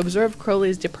Seabrook, who observed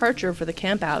Crowley's departure for the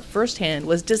campout firsthand,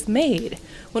 was dismayed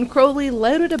when Crowley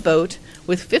loaded a boat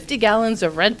with 50 gallons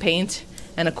of red paint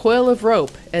and a coil of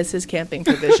rope as his camping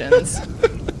provisions.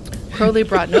 Crowley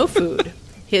brought no food.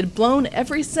 He had blown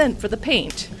every cent for the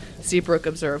paint, Seabrook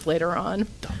observed later on.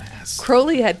 Dumbass.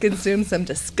 Crowley had consumed some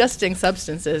disgusting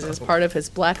substances as part of his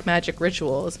black magic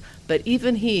rituals, but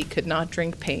even he could not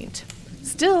drink paint.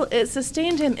 Still, it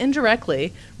sustained him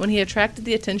indirectly when he attracted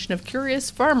the attention of curious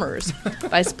farmers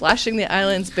by splashing the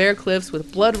island's bare cliffs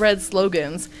with blood-red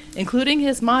slogans, including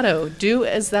his motto, "Do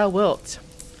as thou wilt."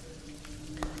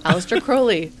 Aleister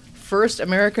Crowley, first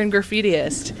American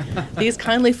graffitiist. These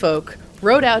kindly folk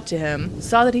rode out to him,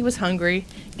 saw that he was hungry,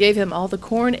 gave him all the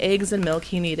corn, eggs, and milk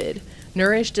he needed.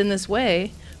 Nourished in this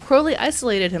way, Crowley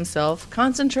isolated himself,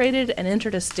 concentrated, and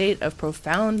entered a state of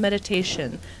profound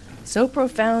meditation, so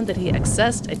profound that he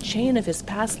accessed a chain of his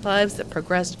past lives that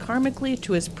progressed karmically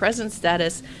to his present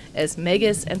status as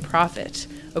magus and prophet,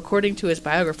 according to his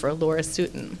biographer Laura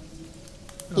Sutton.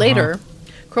 Later,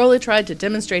 Crowley tried to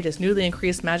demonstrate his newly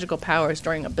increased magical powers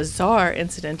during a bizarre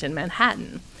incident in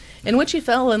Manhattan, in which he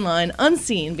fell in line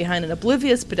unseen behind an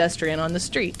oblivious pedestrian on the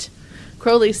street.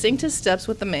 Crowley synced his steps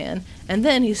with the man, and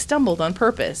then he stumbled on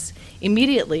purpose.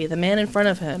 Immediately, the man in front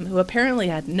of him, who apparently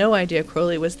had no idea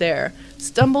Crowley was there,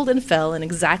 stumbled and fell in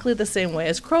exactly the same way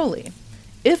as Crowley.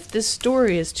 If this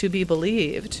story is to be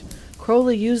believed,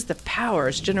 Crowley used the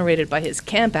powers generated by his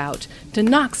campout to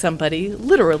knock somebody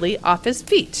literally off his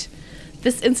feet.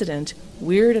 This incident,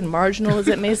 weird and marginal as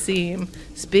it may seem,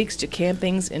 speaks to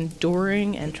camping's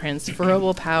enduring and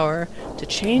transferable power to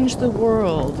change the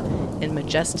world in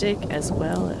majestic as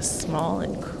well as small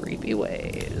and creepy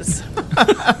ways.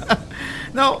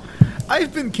 Now,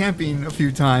 I've been camping a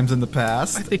few times in the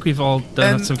past. I think we've all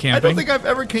done some camping. I don't think I've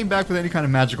ever came back with any kind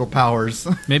of magical powers.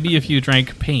 Maybe if you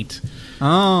drank paint.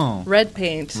 Oh. Red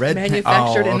paint,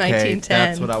 manufactured in 1910.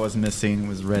 That's what I was missing,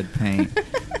 was red paint.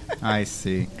 I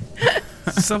see.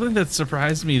 Something that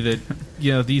surprised me that,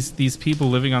 these people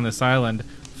living on this island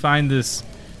find this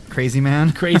crazy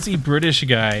British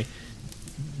guy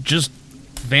just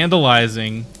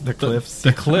vandalizing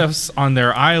the cliffs on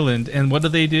their island, and what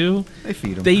do?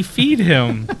 They feed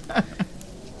him.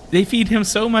 They feed him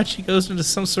so much he goes into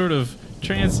some sort of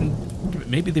trance, and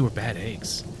maybe they were bad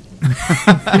eggs.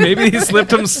 Maybe they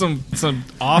slipped him some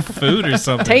off food or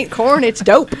something. Tain't corn, it's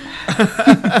dope.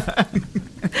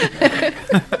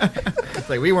 It's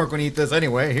like, we weren't going to eat this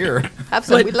anyway. Here, have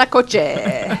some with la coche.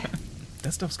 That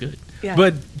stuff's good. Yeah.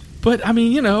 But I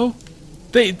mean,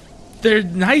 they're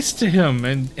nice to him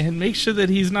and make sure that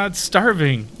he's not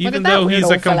starving, even though he's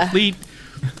a complete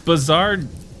bizarre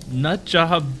nut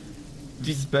job.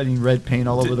 Spreading red paint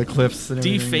all over the cliffs and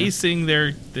defacing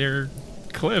their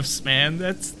cliffs, man.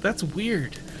 That's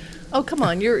weird. Oh, come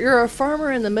on. You're a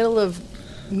farmer in the middle of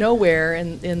nowhere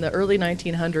in the early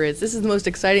 1900s. This is the most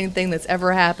exciting thing that's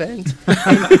ever happened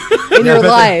in your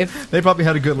life. They probably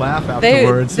had a good laugh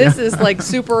afterwards. This is like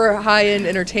super high-end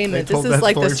entertainment. This is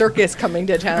like the circus coming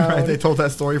to town. Right, they told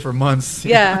that story for months.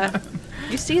 Yeah.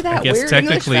 You see that weird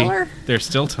English feller? They're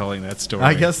still telling that story.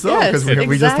 I guess so, because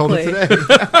we just told it today.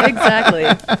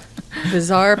 Exactly.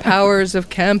 Bizarre powers of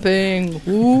camping.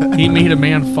 Ooh. He made a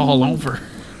man fall over.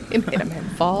 He made a man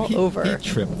fall over. He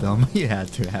tripped them. He had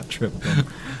to have tripped them.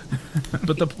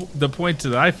 But the point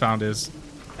that I found is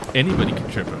anybody can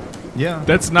trip him. Yeah.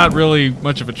 That's not really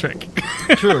much of a trick.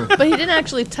 True. But he didn't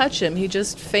actually touch him. He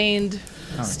just feigned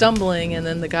stumbling, and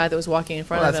then the guy that was walking in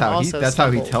front of him also That's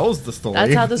stumbled. how he tells the story.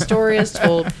 That's how the story is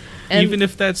told. And even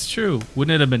if that's true,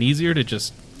 wouldn't it have been easier to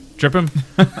just trip him?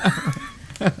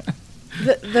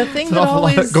 The thing that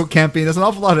always go camping. There's an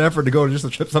awful lot of effort to go just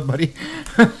to trip somebody.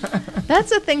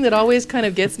 That's the thing that always kind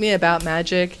of gets me about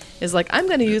magic is like, I'm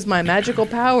going to use my magical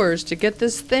powers to get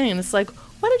this thing. It's like,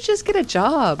 why don't you just get a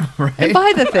job and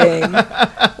buy the thing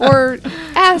or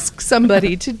ask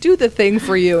somebody to do the thing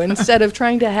for you instead of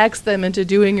trying to hex them into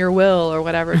doing your will or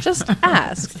whatever. Just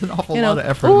ask. It's an awful lot of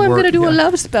effort. Oh, I'm going to do a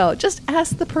love spell. Just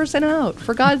ask the person out,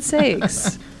 for God's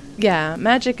sakes. Yeah,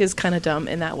 magic is kind of dumb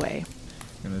in that way.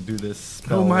 Gonna do this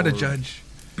spell. Who am I to judge?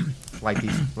 Light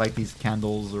these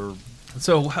candles or.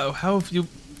 So how have you?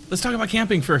 Let's talk about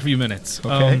camping for a few minutes.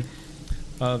 Okay.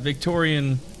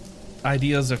 Victorian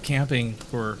ideas of camping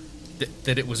were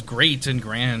that it was great and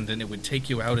grand, and it would take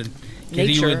you out and get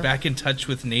you back in touch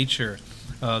with nature.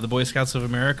 The Boy Scouts of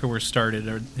America were started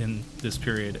in this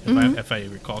period, if I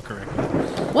recall correctly.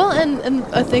 Well, and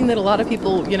a thing that a lot of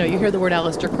people, you hear the word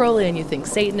Aleister Crowley and you think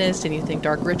Satanist and you think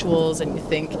dark rituals and you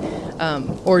think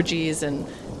orgies and,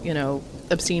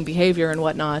 obscene behavior and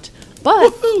whatnot.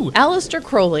 But Aleister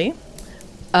Crowley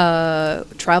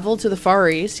traveled to the Far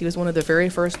East. He was one of the very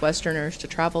first Westerners to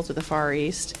travel to the Far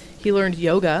East. He learned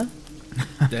yoga.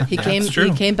 He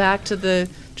came back to the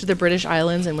British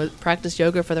Islands and practiced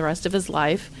yoga for the rest of his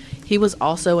life. He was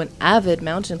also an avid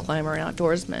mountain climber and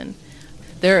outdoorsman.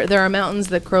 There are mountains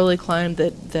that Crowley climbed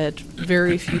that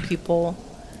very few people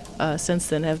since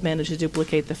then have managed to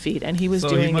duplicate the feat, and he was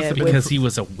doing it because he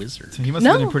was a wizard. So he must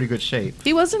have been in pretty good shape.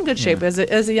 He was in good shape as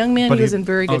a young man. He was in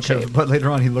very good shape. But later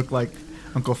on, he looked like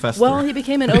Uncle Fester. Well, he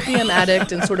became an opium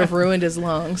addict and sort of ruined his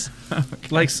lungs.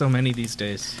 Like so many these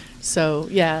days. So,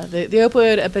 yeah, the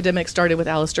opioid epidemic started with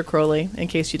Aleister Crowley, in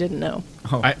case you didn't know.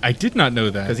 Oh. I did not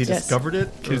know that. Because he discovered it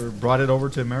or brought it over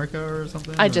to America or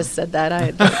something? I just said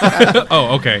that.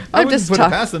 Oh, okay. I wouldn't put it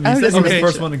past him. He said he was the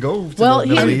first one to go to the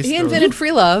Middle East. He invented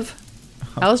free love.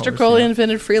 Aleister Crowley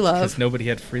invented free love. Because nobody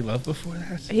had free love before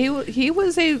that? He was he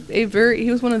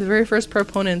was one of the very first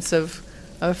proponents of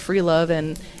free love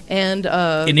and in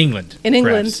England. In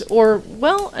England, perhaps.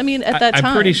 At that time.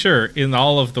 I'm pretty sure in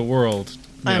all of the world,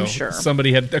 I'm sure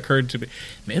somebody had occurred to me.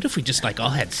 Man, if we just all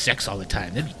had sex all the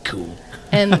time, that'd be cool.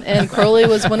 And Crowley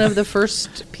was one of the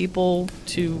first people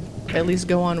to at least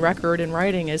go on record in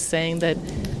writing as saying that,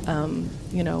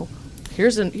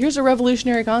 here's a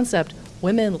revolutionary concept.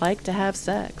 Women like to have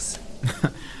sex.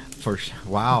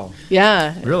 Wow.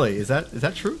 Yeah. Really? Is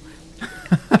that true?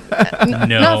 No.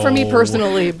 Not for me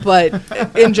personally, but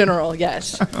in general,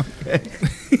 yes. Okay.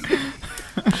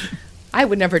 I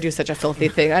would never do such a filthy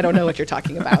thing. I don't know what you're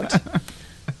talking about.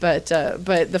 But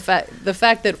the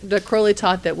fact that Crowley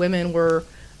taught that women were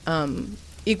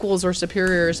equals or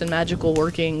superiors in magical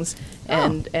workings,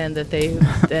 and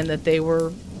that they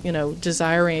were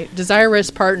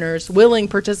desirous partners, willing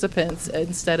participants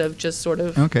instead of just sort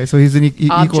of okay. So he's an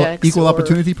equal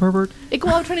opportunity pervert.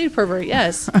 Equal opportunity pervert.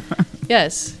 Yes,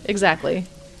 yes, exactly.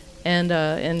 And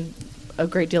a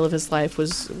great deal of his life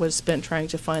was spent trying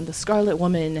to find the Scarlet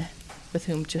Woman with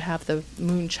whom to have the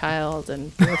moon child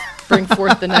and bring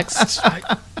forth the next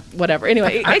whatever.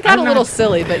 Anyway, it got a little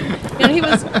silly, but he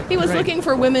was right. Looking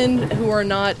for women who are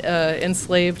not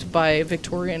enslaved by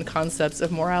Victorian concepts of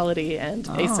morality and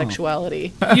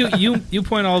asexuality. You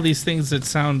point all these things that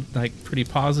sound like pretty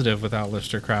positive with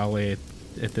Aleister Crowley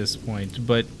at this point,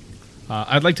 but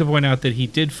I'd like to point out that he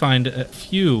did find a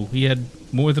few. He had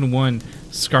more than one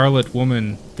Scarlet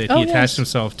Woman that he attached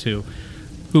himself to,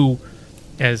 who,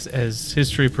 as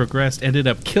history progressed, ended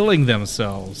up killing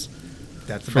themselves.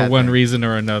 That's for one reason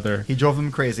or another. He drove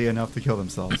them crazy enough to kill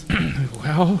themselves.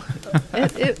 Well,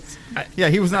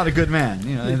 he was not a good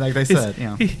man. Like they said.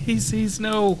 He's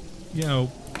no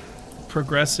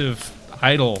progressive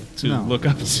idol to look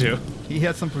up to. He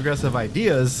had some progressive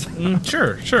ideas.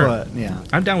 Sure. But yeah,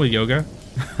 I'm down with yoga.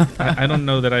 I don't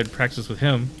know that I'd practice with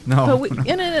him. No. But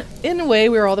in a way,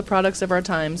 we're all the products of our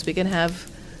times. We can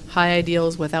have high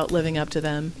ideals without living up to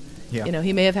them. Yeah.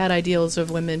 He may have had ideals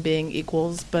of women being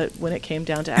equals, but when it came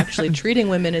down to actually treating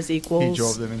women as equals, he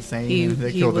drove them insane.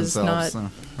 They killed themselves or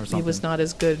something. He was not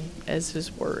as good as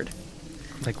his word.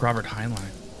 Like Robert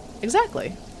Heinlein.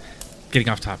 Exactly. Getting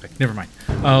off topic. Never mind.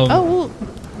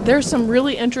 There's some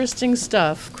really interesting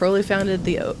stuff. Crowley founded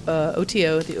the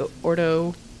OTO, the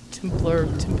Ordo Templar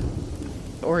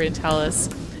Orientalis,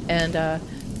 and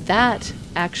that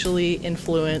actually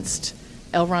influenced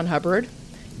L. Ron Hubbard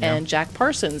and Jack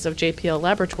Parsons of JPL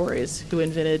Laboratories, who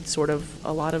invented sort of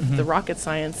a lot of the rocket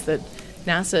science that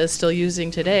NASA is still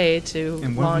using today to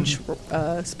launch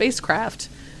spacecraft.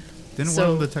 Didn't one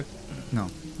of the No,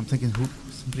 I'm thinking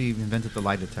somebody invented the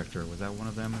lie detector. Was that one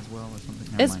of them as well, or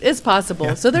something? It's possible.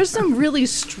 Yeah. So there's some really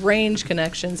strange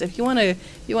connections. If you want to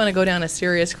go down a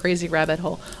serious, crazy rabbit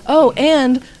hole. Oh,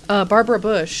 and Barbara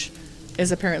Bush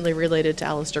is apparently related to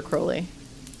Aleister Crowley.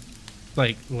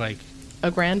 Like a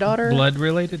granddaughter? Blood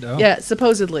related? Oh. Yeah,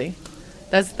 supposedly.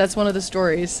 That's one of the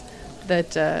stories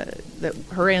that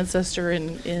her ancestor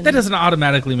in that doesn't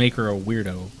automatically make her a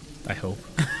weirdo. I hope.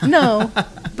 No,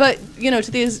 but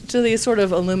to these sort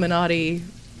of Illuminati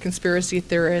conspiracy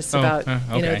theorists about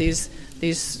okay. these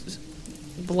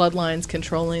bloodlines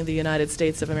controlling the United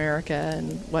States of America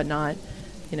and whatnot.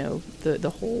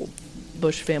 The whole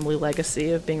Bush family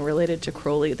legacy of being related to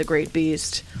Crowley, the Great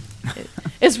Beast.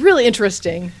 It's really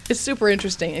interesting. It's super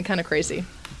interesting and kind of crazy.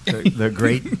 The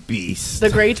Great Beast. The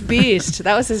Great Beast.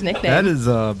 That was his nickname. That is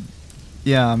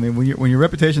yeah, I mean, when your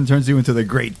reputation turns you into the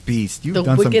Great Beast, you've the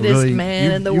done wickedest some really,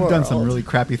 man in the you've world. done some really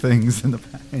crappy things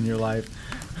in your life.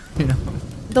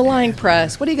 The lying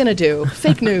press. What are you going to do?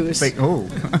 Fake news.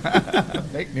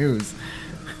 Fake news.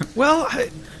 Well,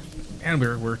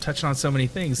 we're touching on so many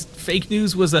things. Fake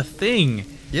news was a thing.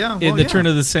 Yeah, in the turn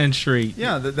of the century.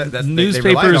 Yeah,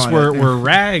 newspapers they were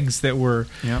rags that were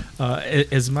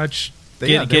as much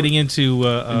getting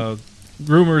into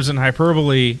rumors and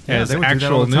hyperbole as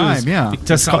actual news.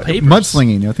 To sell papers.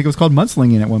 Mudslinging. I think it was called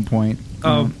mudslinging at one point.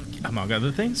 Among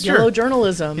other things. Yellow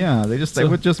journalism. Yeah, they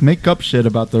would just make up shit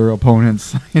about their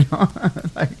opponents.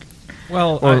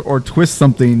 Or twist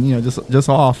something, just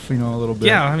off, a little bit.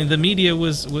 Yeah, I mean the media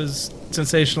was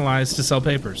sensationalized to sell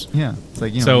papers. Yeah, it's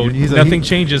like so nothing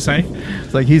changes, eh?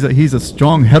 It's like he's a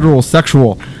strong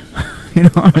heterosexual,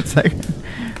 It's like,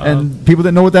 and people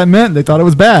didn't know what that meant. They thought it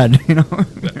was bad,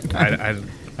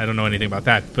 I don't know anything about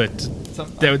that, but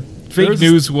fake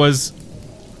news was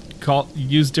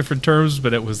used different terms,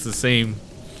 but it was the same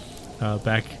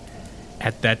back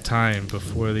at that time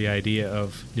before the idea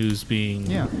of news being.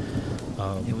 Yeah.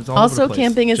 It was all also,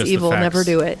 camping is evil. Never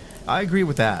do it. I agree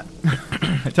with that.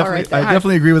 I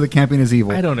definitely agree with the camping is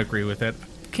evil. I don't agree with that.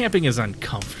 Camping is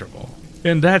uncomfortable,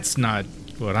 and that's not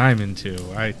what I'm into.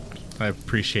 I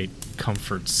appreciate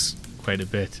comforts quite a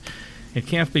bit, and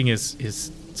camping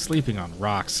is sleeping on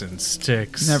rocks and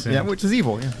sticks. Which is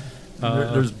evil. Yeah.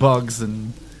 There's bugs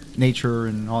and nature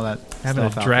and all that.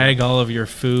 Having to drag all of your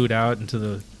food out into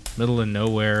the middle of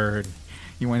nowhere. And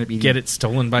you wind up get it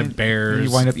stolen by bears.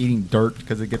 You wind up eating dirt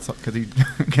because he gets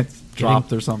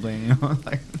dropped or something.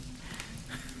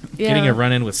 Getting a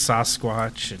run in with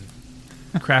Sasquatch and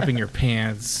crapping your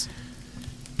pants.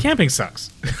 Camping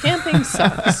sucks. Camping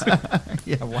sucks.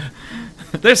 Yeah.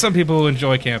 There's some people who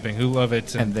enjoy camping, who love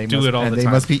it, and they do it all the time. And they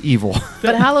must be evil.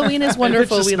 But Halloween is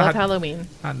wonderful. We love Halloween.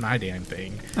 Not my damn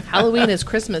thing. Halloween is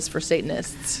Christmas for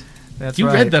Satanists. That's you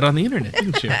right. read that on the internet,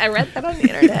 didn't you? I read that on the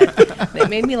internet. It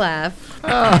made me laugh.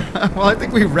 Well, I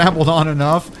think we rambled on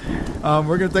enough.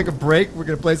 We're going to take a break. We're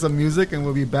going to play some music, and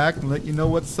we'll be back and let you know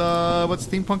what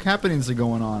steampunk happenings are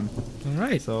going on. All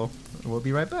right. So we'll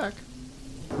be right back.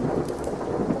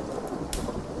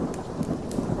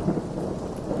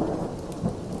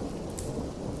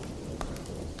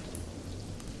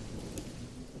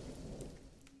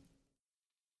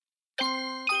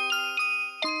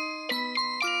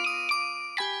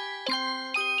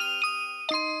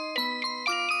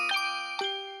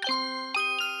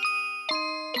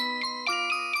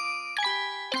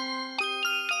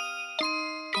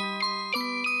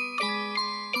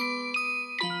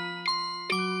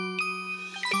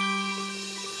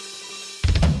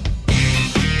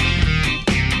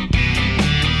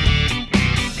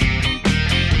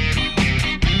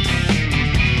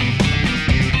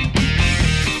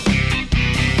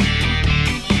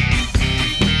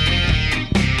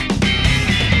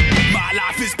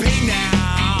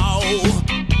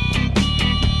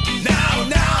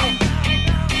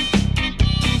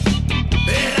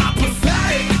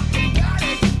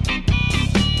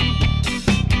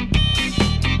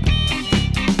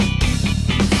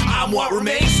 What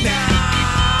remains now?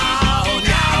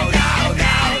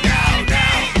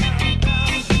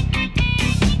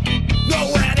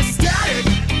 Nowhere to start.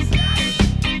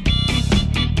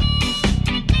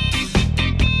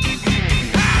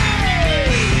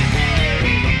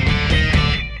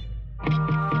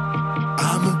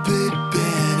 I'm a bit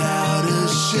bent out of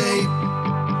shape.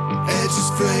 Edges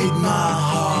frayed, my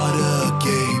heart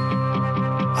agape.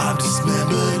 I'm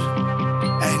dismembered,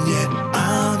 and yet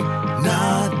I'm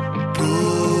not broken.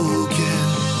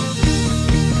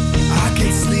 I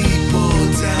can't sleep or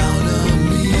down a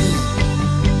meal,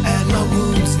 and my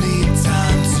wounds need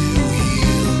time to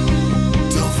heal.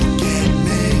 Don't forget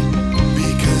me,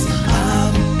 because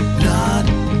I'm not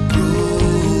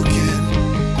broken.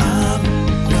 I'm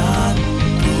not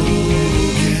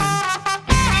broken.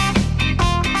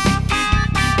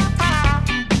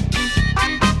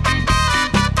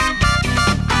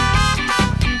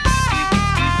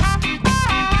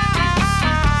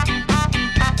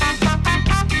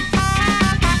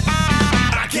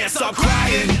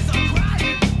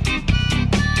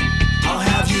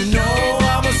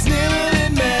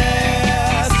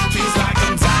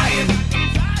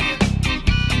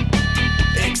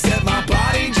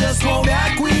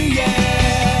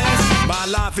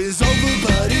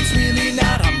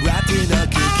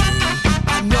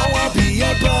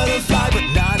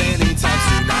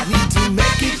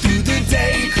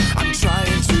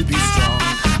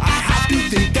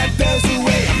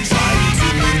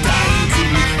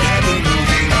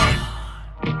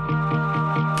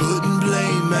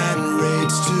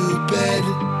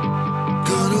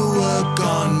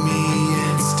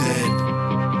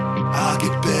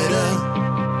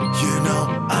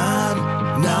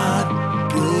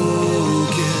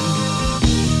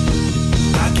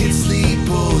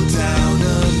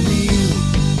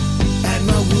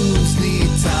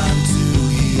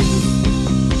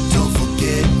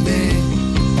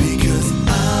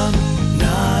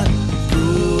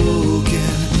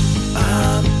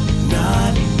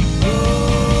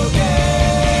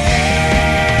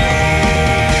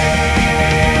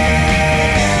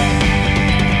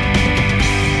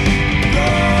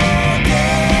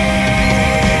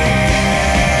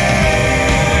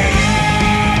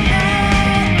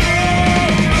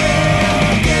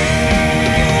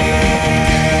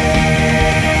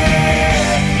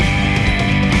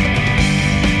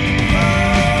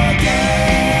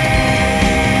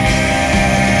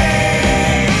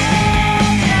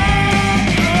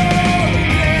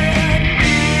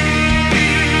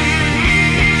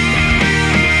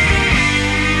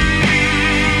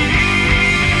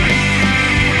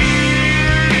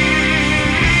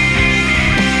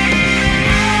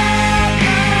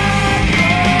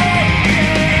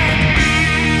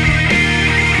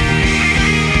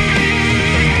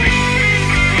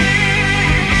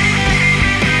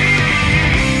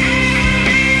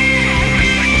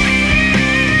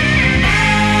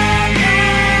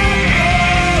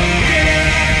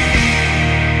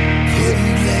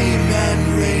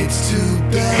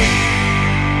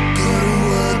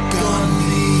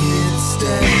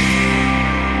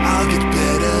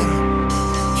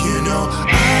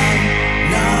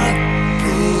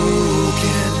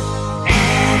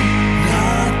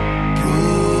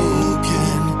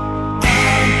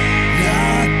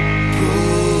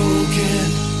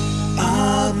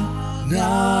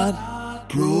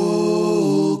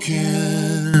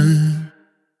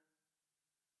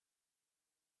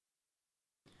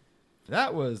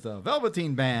 That was the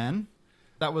Velveteen Band.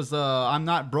 That was I'm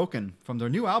Not Broken from their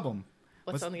new album.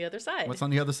 What's on the other side? What's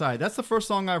on the other side? That's the first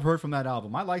song I've heard from that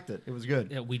album. I liked it. It was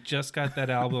good. Yeah, we just got that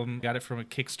album. Got it from a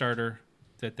Kickstarter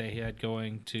that they had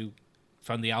going to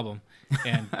fund the album.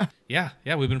 And yeah,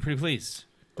 we've been pretty pleased.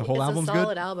 The whole album's good? It's a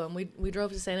solid album. We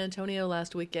drove to San Antonio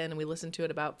last weekend and we listened to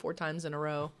it about 4 times in a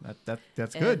row.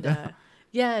 That's good.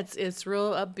 Yeah, it's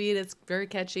real upbeat. It's very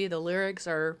catchy. The lyrics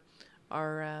are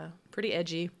pretty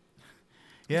edgy.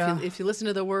 Yeah. If you listen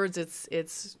to the words,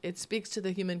 it speaks to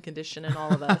the human condition in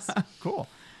all of us. Cool.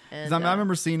 And, I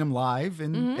remember seeing him live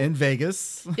in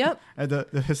Vegas. Yep. At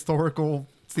the historical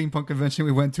steampunk convention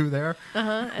we went to there.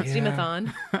 At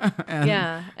Steamathon.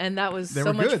 And that was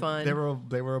so much fun. They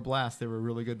were a blast. They were a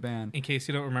really good band. In case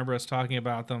you don't remember us talking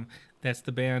about them, that's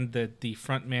the band that the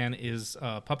front man is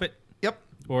a puppet. Yep.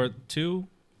 Or 2.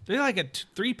 They're like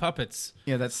 3 puppets.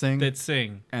 Yeah, that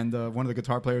sing. And one of the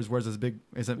guitar players wears this big.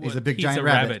 He's a big giant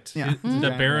rabbit. Yeah,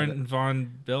 the Baron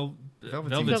von Velveteen.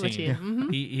 Velveteen. Yeah. Mm-hmm.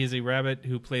 He's a rabbit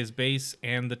who plays bass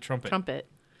and the trumpet.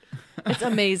 It's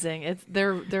amazing.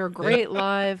 They're great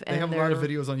live. They have a lot of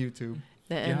videos on YouTube.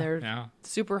 And they're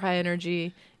super high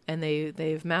energy, and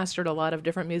they've mastered a lot of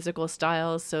different musical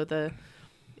styles. So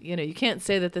you can't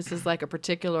say that this is like a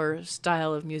particular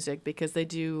style of music because they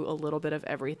do a little bit of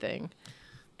everything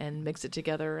and mix it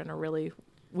together in a really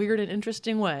weird and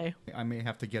interesting way. I may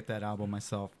have to get that album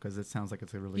myself because it sounds like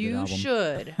it's a really good album. You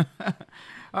should.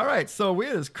 All right, so it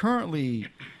is currently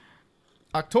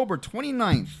October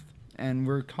 29th, and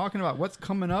we're talking about what's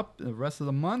coming up the rest of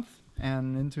the month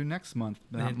and into next month.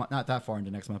 Not that far into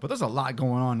next month, but there's a lot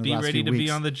going on in the last few weeks. Be ready to be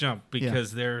on the jump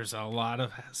because there's a lot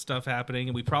of stuff happening,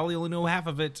 and we probably only know half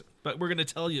of it, but we're going to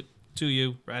tell you to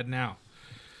you right now.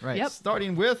 Right, Yep.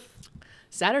 Starting with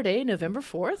Saturday, November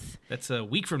 4th. That's a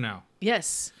week from now.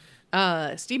 Yes.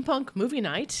 Steampunk Movie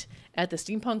Night at the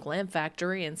Steampunk Lamp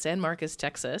Factory in San Marcos,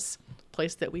 Texas.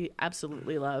 Place that we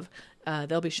absolutely love.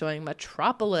 They'll be showing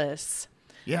Metropolis.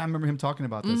 Yeah, I remember him talking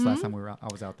about this last time I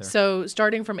was out there. So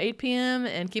starting from 8 p.m.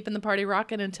 and keeping the party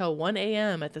rocking until 1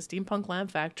 a.m. at the Steampunk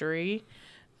Lamp Factory,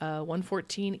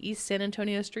 114 East San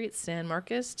Antonio Street, San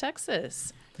Marcos,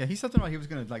 Texas. Yeah, he said something about he was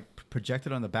going to project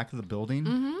it on the back of the building.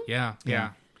 Mm-hmm. Yeah.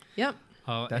 Yep.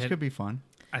 That could be fun.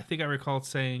 I think I recall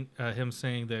him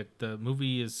saying that the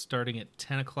movie is starting at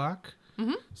 10 o'clock.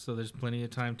 Mm-hmm. So there's plenty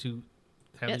of time to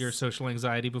have Yes. your social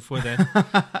anxiety before then.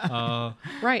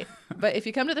 Right. But if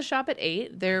you come to the shop at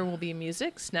 8, there will be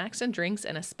music, snacks, and drinks,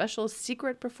 and a special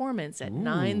secret performance at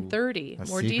 9:30.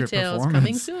 More details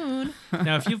coming soon.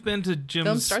 Now, if you've been to Jim's...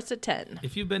 Film starts at 10.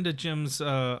 If you've been to Jim's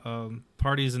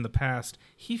parties in the past,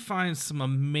 he finds some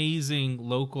amazing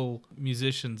local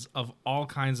musicians of all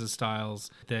kinds of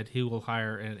styles that he will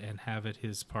hire and have at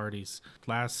his parties.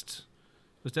 That's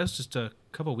just a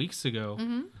couple weeks ago.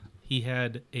 Mm-hmm. He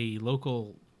had a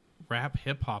local rap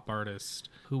hip-hop artist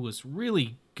who was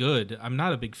really good. I'm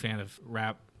not a big fan of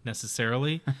rap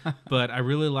necessarily, but I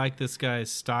really like this guy's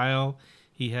style.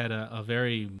 He had a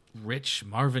very rich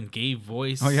Marvin Gaye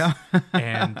voice. Oh, yeah?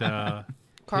 And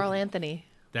Carl Anthony.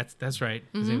 that's right.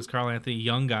 His name was Carl Anthony,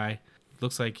 young guy.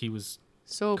 Looks like he was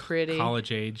So pretty.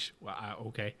 college age.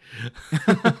 Okay.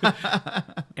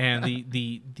 And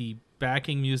the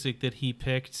backing music that he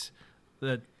picked,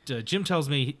 that Jim tells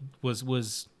me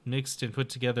was mixed and put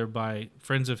together by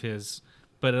friends of his,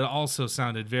 but it also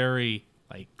sounded very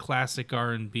like classic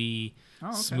R&B,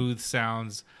 smooth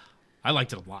sounds. I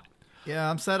liked it a lot.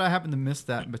 Yeah, I'm sad I happened to miss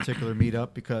that particular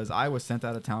meetup because I was sent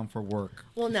out of town for work.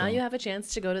 Well, now you have a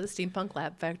chance to go to the Steampunk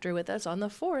Lab Factory with us on the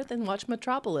 4th and watch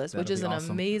Metropolis, which is an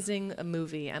amazing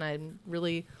movie, and I'm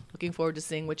really looking forward to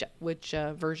seeing which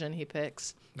version he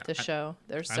picks to show.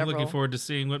 There's several. I'm looking forward to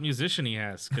seeing what musician he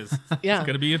has because it's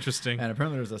going to be interesting. And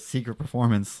apparently there's a secret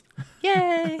performance.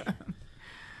 Yay!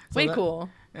 Way cool.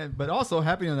 But also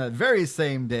happening on that very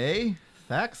same day,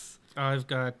 Thax. I've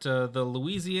got the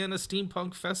Louisiana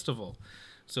Steampunk Festival.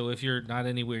 So if you're not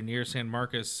anywhere near San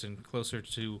Marcos and closer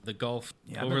to the Gulf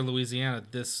over Louisiana,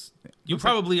 you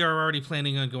probably are already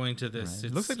planning on going to this. Right.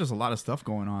 It looks like there's a lot of stuff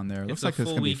going on there. It looks like it's a this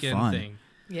full could be weekend fun. thing.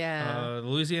 Yeah. The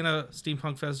Louisiana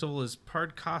Steampunk Festival is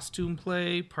part costume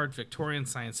play, part Victorian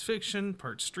science fiction,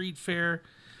 part street fair.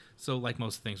 So like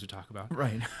most things we talk about.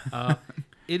 Right.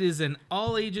 It is an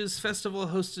all-ages festival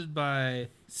hosted by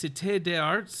Cité des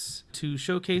Arts to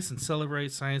showcase and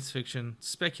celebrate science fiction,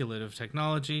 speculative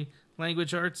technology,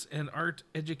 language arts, and art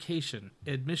education.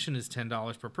 Admission is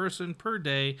 $10 per person per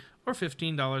day or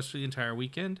 $15 for the entire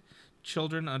weekend.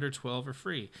 Children under 12 are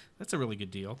free. That's a really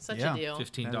good deal. Such a deal.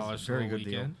 $15 for the good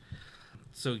weekend.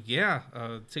 So yeah,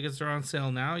 tickets are on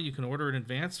sale now. You can order in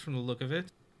advance from the look of it,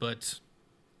 but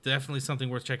definitely something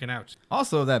worth checking out.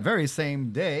 Also, that very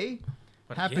same day,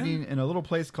 But happening in a little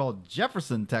place called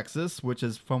Jefferson, Texas, which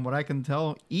is, from what I can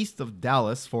tell, east of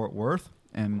Dallas, Fort Worth,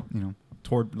 and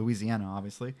toward Louisiana,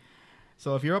 obviously.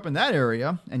 So if you're up in that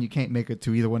area and you can't make it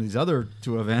to either one of these other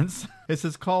two events, this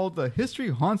is called the History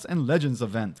Haunts and Legends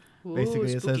event. Ooh,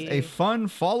 Basically, it says spooky. a fun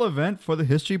fall event for the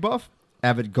history buff,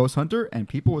 avid ghost hunter, and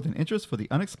people with an interest for the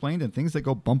unexplained and things that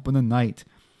go bump in the night.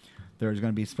 There's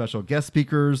going to be special guest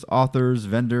speakers, authors,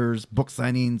 vendors, book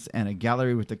signings, and a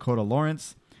gallery with Dakota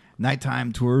Lawrence,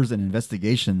 nighttime tours and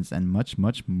investigations, and much,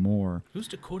 much more. Who's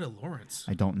Dakota Lawrence?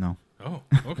 I don't know. Oh,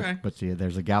 okay. But yeah,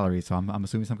 there's a gallery, so I'm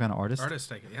assuming some kind of artist.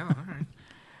 Yeah, all right.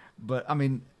 But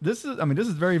this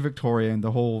is very Victorian,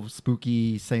 the whole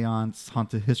spooky seance,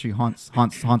 haunted history,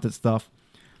 haunted stuff.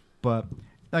 But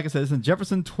like I said, it's in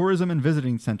Jefferson Tourism and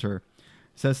Visiting Center.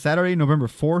 It says Saturday, November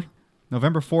 4th.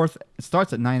 It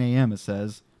starts at 9 a.m. It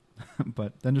says,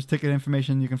 but then there's ticket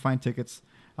information. You can find tickets.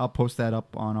 I'll post that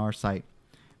up on our site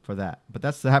for that. But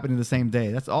that's happening the same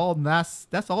day. That's all next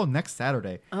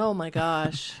Saturday. Oh my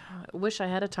gosh. I wish I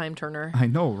had a time turner. I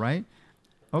know, right?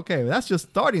 Okay, that's just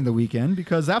starting the weekend,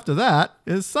 because after that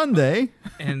is Sunday.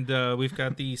 And we've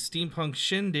got the Steampunk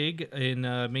Shindig in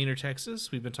Maynard,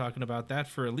 Texas. We've been talking about that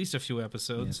for at least a few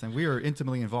episodes. Yes, and we are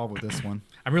intimately involved with this one.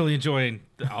 I'm really enjoying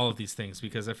all of these things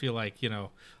because I feel like,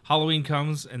 Halloween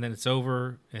comes and then it's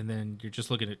over and then you're just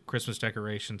looking at Christmas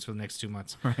decorations for the next 2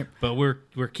 months. Right. But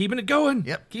we're keeping it going.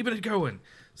 Yep. Keeping it going.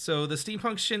 So the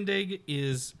Steampunk Shindig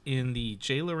is in the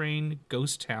J. Lorraine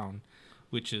Ghost Town,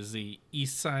 which is the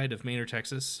east side of Maynard,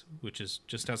 Texas, which is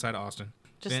just outside Austin.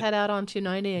 Just head out on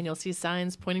 290 and you'll see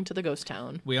signs pointing to the ghost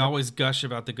town. We always gush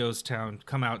about the ghost town.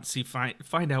 Come out and see,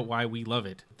 find out why we love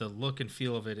it. The look and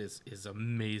feel of it is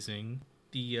amazing.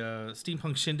 The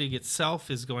Steampunk Shindig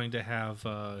itself is going to have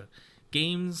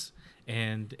games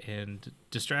and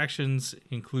distractions,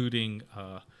 including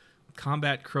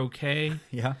combat croquet.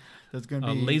 Yeah, there's going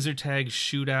to be a laser tag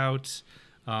shootout.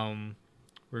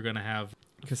 We're going to have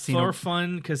for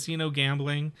fun casino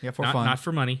gambling. Yeah, for fun. Not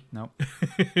for money. No.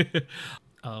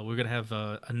 We're going to have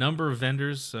a number of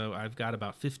vendors. So I've got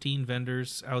about 15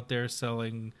 vendors out there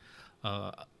selling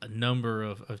a number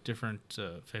of different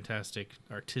fantastic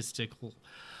artistic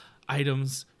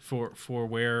items for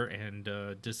wear and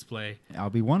display. I'll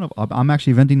be one of. I'm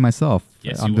actually vending myself.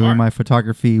 Yes, I'm you doing are. my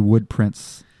photography wood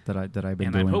prints that I've been doing.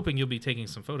 And I'm hoping you'll be taking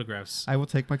some photographs. I will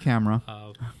take my camera.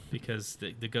 Because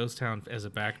the ghost town as a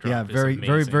backdrop Yeah, is very, amazing.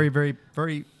 very, very, very,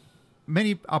 very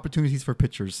many opportunities for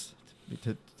pictures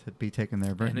to be taken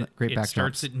there. Very great backdrops. It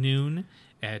starts at noon.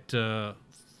 At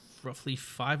roughly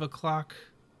 5 o'clock,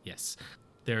 yes,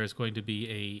 there is going to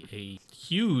be a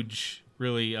huge,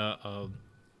 really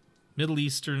Middle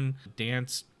Eastern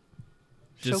dance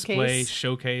display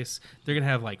showcase. They're gonna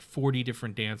have like 40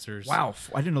 different dancers. Wow,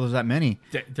 I didn't know there's that many.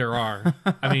 There are.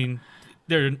 I mean,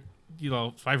 there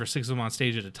are 5 or 6 of them on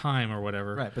stage at a time or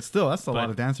whatever. Right, but still, that's a lot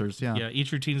of dancers. Yeah. Yeah,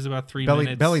 each routine is about 3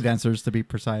 minutes. Belly dancers, to be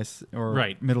precise, or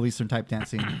right. Middle Eastern type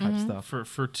dancing type stuff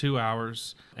for 2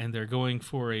 hours, and they're going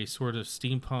for a sort of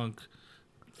steampunk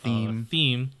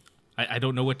theme. I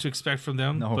don't know what to expect from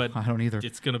them. No, but I don't either.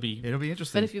 It'll be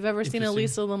interesting. But if you've ever seen a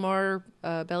Lisa Lamar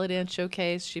belly dance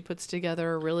showcase, she puts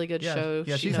together a really good show.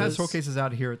 Yeah, she's had showcases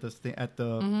out here at this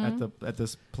at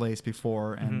this place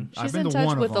before, and I've been in to touch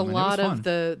one with of them. a lot of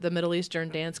the Middle Eastern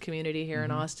dance community here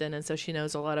in Austin, and so she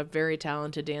knows a lot of very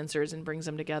talented dancers and brings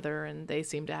them together, and they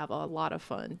seem to have a lot of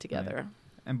fun together.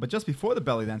 Right. But just before the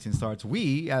belly dancing starts,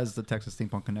 we, as the Texas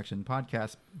Steampunk Connection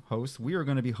podcast hosts, we are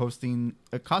going to be hosting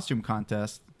a costume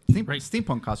contest.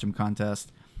 Steampunk costume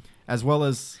contest, as well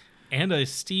as a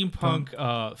steampunk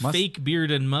fake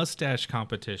beard and mustache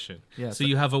competition. Yeah, so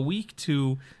you have a week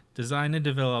to design and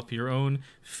develop your own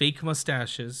fake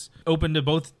mustaches, open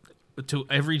to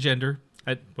every gender,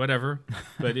 whatever.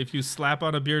 But if you slap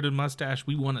on a beard and mustache,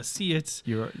 we want to see it.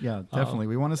 Definitely,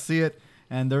 we want to see it.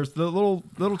 And there's the little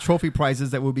trophy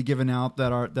prizes that will be given out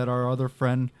that our other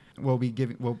friend will be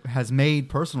has made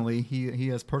personally.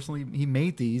 He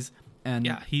made these. And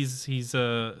yeah, he's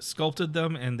sculpted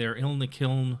them, and they're in the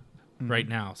kiln right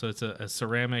now. So it's a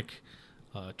ceramic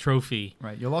trophy.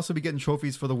 Right. You'll also be getting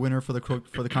trophies for the winner for the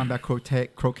combat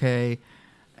croquet,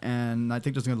 and I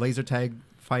think there's going to be laser tag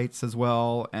fights as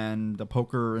well, and the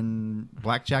poker and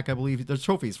blackjack. I believe there's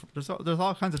trophies. There's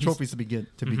all kinds of trophies to be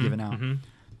given out, and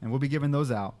we'll be giving those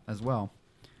out as well.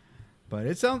 But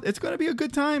it's going to be a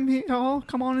good time. Y'all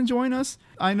come on and join us.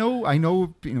 I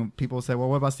know. People say, "Well,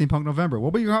 what about Steampunk November?"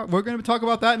 Well, we're going to talk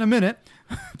about that in a minute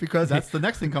because that's the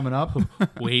next thing coming up.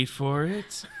 Wait for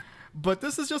it. But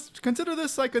this is consider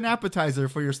this like an appetizer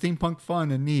for your steampunk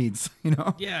fun and needs.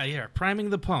 Yeah. Priming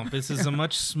the pump. This is a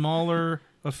much smaller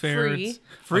affair. Free. It's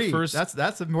our Free. first-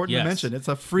 That's important Yes. to mention. It's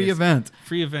a free Yes. event.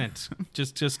 free event.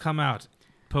 just come out,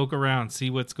 poke around, see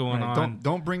what's going Right. on.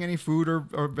 Don't bring any food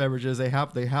or beverages. They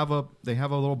have a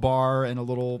little bar and a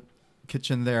little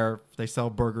kitchen there. They sell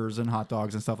burgers and hot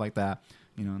dogs and stuff like that.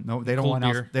 You know, no, they don't Cold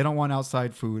want beer. they don't want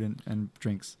outside food and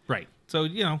drinks. Right. So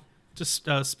just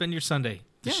spend your Sunday.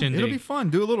 The Yeah, shindig. it'll be fun.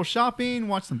 Do a little shopping,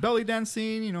 watch some belly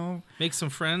dancing. Make some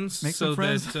friends. Make so some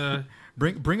friends. That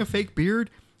bring a fake beard.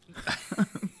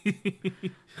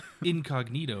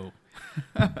 incognito.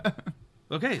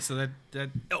 Okay, so that.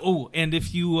 Oh, and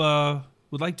if you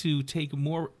would like to take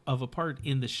more of a part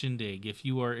in the shindig, if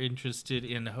you are interested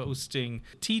in hosting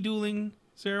tea dueling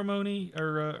ceremony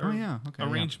or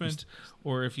arrangement,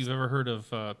 or if you've ever heard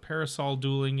of parasol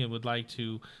dueling and would like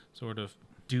to sort of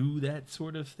do that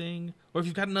sort of thing, or if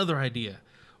you've got another idea,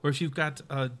 or if you've got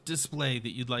a display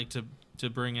that you'd like to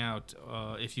bring out,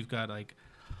 if you've got like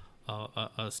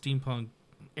a steampunk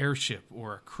airship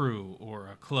or a crew or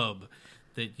a club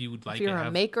that you would like If you're to a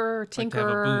have, maker, like to have a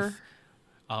tinkerer,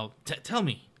 booth, tell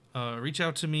me. Reach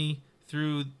out to me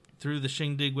through the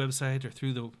Shindig website or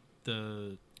through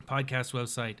the podcast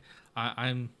website.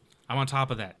 I'm on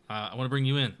top of that. I want to bring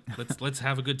you in. Let's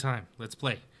have a good time. Let's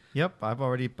play. Yep, I've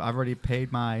already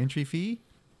paid my entry fee.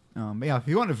 Yeah, if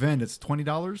you want to vend, it's $20.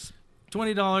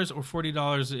 $20 or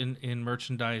 $40 in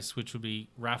merchandise, which would be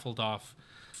raffled off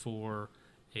for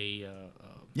a.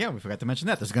 Yeah, we forgot to mention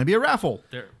that. There's going to be a raffle.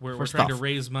 We're for trying to stuff.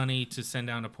 raise money to send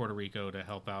down to Puerto Rico to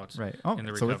help out Right. Oh, in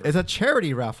the so recovery. it's a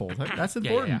charity raffle. That's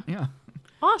important. Yeah.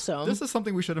 awesome. This is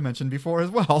something we should have mentioned before as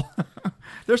well.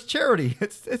 There's charity.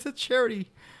 It's a charity.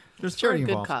 There's for a charity good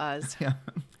involved. cause. Yeah.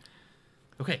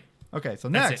 Okay. Okay, so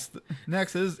That's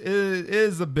next is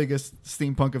the biggest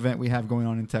steampunk event we have going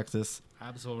on in Texas.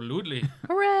 Absolutely.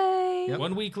 Hooray! Yep.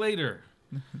 1 week later.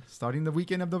 Starting the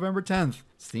weekend of November 10th.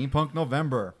 Steampunk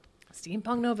November.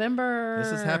 Steampunk November.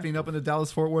 This is happening up in the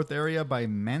Dallas-Fort Worth area by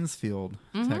Mansfield,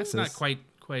 Texas. It's not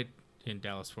quite in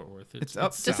Dallas Fort Worth. It's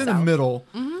up. It's It's in south. the middle.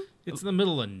 It's in the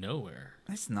middle of nowhere.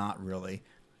 It's not really.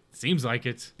 Seems like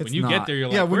it. When It's you not. get there, you're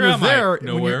like, yeah, when where you're am there, I?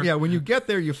 Nowhere. When you get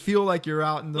there, you feel like you're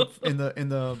out in the in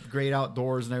the great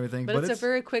outdoors and everything. But it's a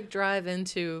very quick drive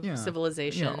into yeah,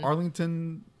 civilization. Yeah,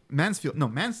 Arlington, Mansfield. No,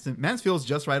 Mansfield's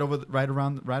just right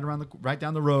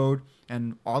down the road,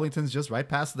 and Arlington's just right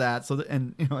past that. So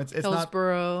it's not.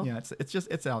 Hillsboro. Yeah,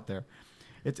 it's out there.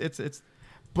 It's.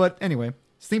 But anyway,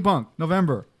 Steampunk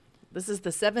November. This is the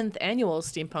 7th annual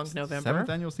Steampunk November. 7th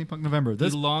annual Steampunk November. The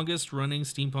This longest running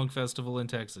steampunk festival in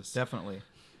Texas. definitely,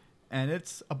 and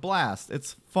it's a blast.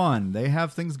 It's fun. They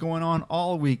have things going on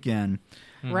all weekend.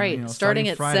 Right. You know, starting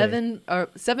at Friday.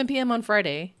 7 p.m. on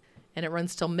Friday, and it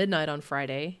runs till midnight on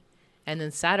Friday. And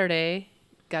then Saturday,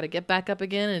 got to get back up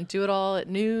again and do it all at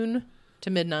noon to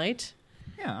midnight.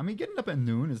 Yeah, I mean, getting up at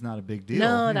noon is not a big deal.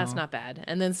 No, you that's know. not bad.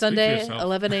 And then for Sunday, yourself.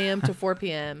 11 a.m. to 4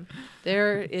 p.m.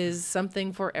 There is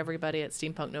something for everybody at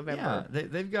Steampunk Yeah, November.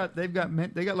 they've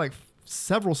got like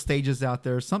several stages out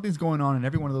there. Something's going on in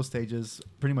every one of those stages,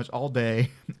 pretty much all day.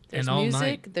 There's And all music,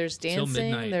 night there's till dancing,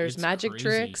 midnight. there's It's magic crazy.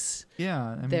 tricks, Yeah,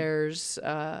 I mean, there's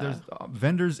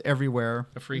vendors everywhere.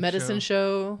 A freak medicine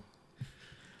show,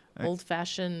 Uh, old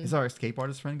fashioned. Is our escape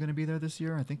artist friend going to be there this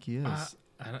year? I think he is.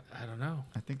 I don't know.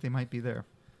 I think they might be there.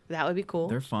 That would be cool.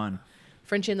 They're fun.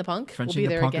 Frenchie and the Punk Frenchie will be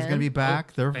and the there Punk again. is going to be back.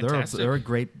 Oh, they're fantastic. a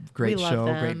great We love show,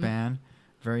 them. great band,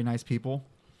 very nice people.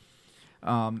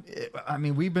 I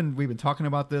mean, we've been talking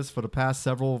about this for the past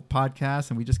several podcasts,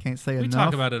 and we just can't say We enough.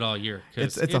 talk about it all year.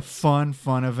 'Cause it's a fun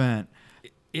event.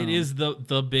 It is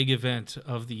the big event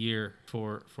of the year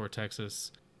for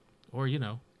Texas, or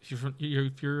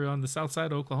if you're on the south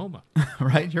side of Oklahoma,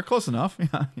 Right? You're close enough.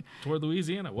 Yeah. toward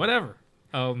Louisiana, whatever.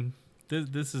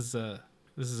 This is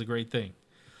a great thing.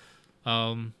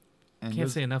 And Can't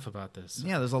there's- say enough about this.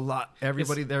 Yeah, there's a lot.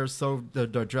 Everybody there is they're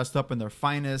dressed up in their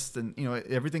finest, and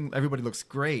everybody looks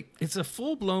great. It's a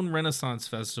full-blown Renaissance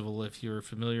festival if you're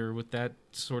familiar with that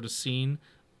sort of scene,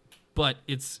 but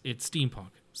it's steampunk.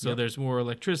 So Yep. there's more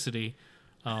electricity,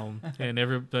 and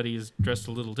everybody is dressed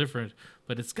a little different,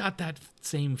 but it's got that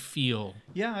same feel.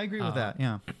 Yeah, I agree with that.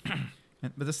 Yeah,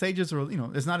 but the stages are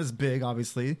it's not as big,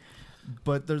 obviously,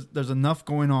 but there's enough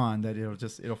going on that it'll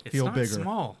It's feel not bigger.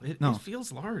 small. No. It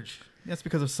feels large. That's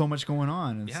because there's so much going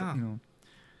on. And Yeah.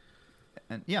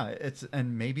 And yeah,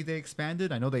 and maybe they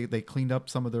expanded. I know they cleaned up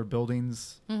some of their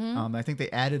buildings. Mm-hmm. I think they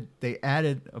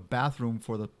added a bathroom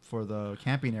for the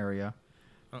camping area.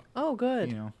 Oh,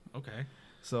 good. Okay.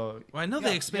 So Well, I know yeah,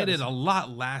 they expanded yeah, a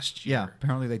lot last year. Yeah,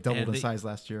 apparently they doubled And in they- size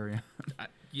last year.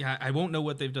 Yeah. I won't know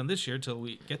what they've done this year till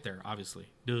we get there, obviously.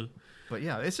 Duh. But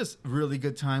yeah, it's just a really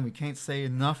good time. We can't say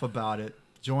enough about it.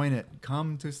 Join it.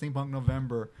 Come to Steampunk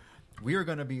November. We are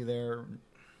going to be there.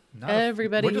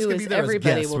 Everybody we're just who gonna is be there as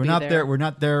everybody guests. will we're be not there. We're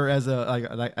not there as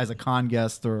a con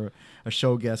guest or a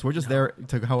show guest. We're just there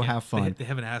to go have fun. They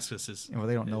haven't asked us this. Well,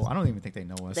 they don't know. I don't even think they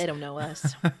know us. They don't know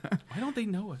us. Why don't they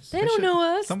know us? They don't should. know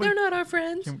us. Somebody- They're not our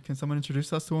friends. Can someone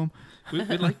introduce us to them?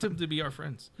 We'd like them to be our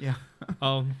friends. Yeah.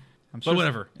 I'm sure- but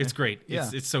whatever. It's great. Yeah.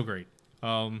 It's so great.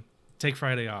 Take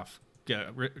Friday off.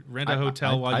 Rent a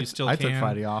hotel while you still I can. took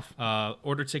Friday off.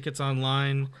 Order tickets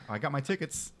online. I got my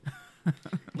tickets.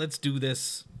 Let's do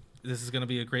this. This is going to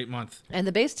be a great month. And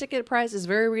the base ticket price is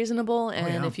very reasonable.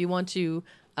 And yeah. if you want to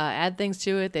add things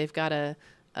to it, they've got a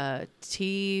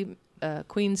tea,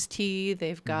 Queen's tea.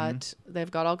 They've got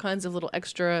all kinds of little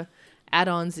extra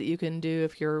add-ons that you can do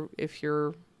if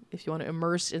you want to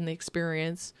immerse in the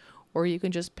experience, or you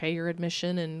can just pay your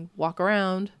admission and walk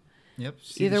around. Yep.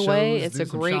 see the Either way, shows, it's do a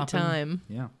some great shopping. time.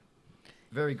 Yeah.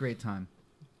 Very great time.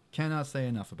 Cannot say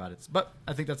enough about it. But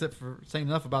I think that's it for saying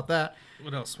enough about that.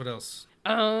 What else?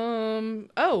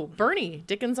 Bernie,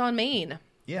 Dickens on Main.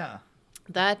 Yeah.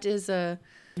 That is a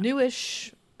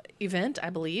newish event, I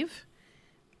believe.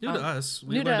 New to us.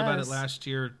 We new to learned about us. it last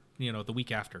year, the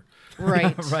week after.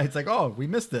 Right. Right. It's like, oh, we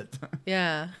missed it.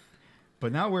 Yeah.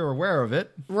 But now we're aware of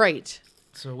it. Right.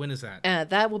 So when is that?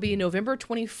 That will be November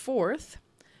 24th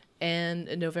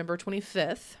and November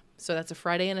 25th. So that's a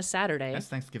Friday and a Saturday. That's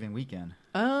Thanksgiving weekend.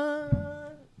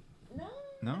 No.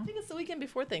 No? I think it's the weekend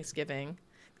before Thanksgiving.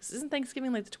 Isn't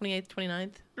Thanksgiving like the 28th,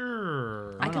 29th?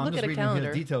 Sure. I can I'm look just at a reading here the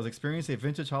calendar. details. Experience a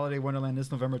vintage holiday wonderland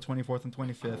this November 24th and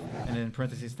 25th, and then in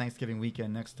parentheses Thanksgiving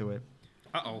weekend next to it.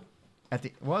 Uh-oh.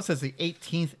 It says the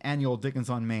 18th annual Dickens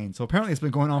on Main. So apparently it's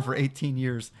been going on for 18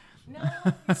 years. No.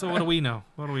 So what do we know?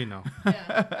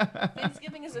 Yeah.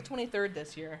 Thanksgiving is the 23rd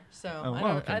this year. So Oh,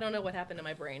 wow, okay. I don't know what happened to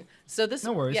my brain. So this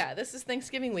No worries. Yeah, this is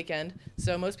Thanksgiving weekend.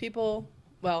 So most people,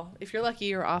 well, if you're lucky,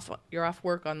 you're off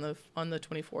work on the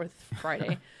 24th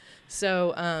Friday.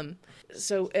 So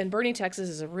and Bernie, Texas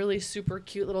is a really super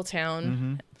cute little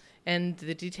town, and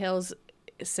the details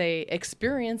say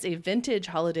experience a vintage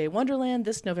holiday wonderland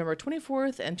this November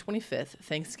 24th and 25th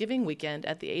Thanksgiving weekend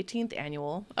at the 18th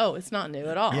annual. Oh, it's not new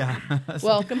at all. Yeah.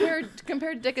 Well, compared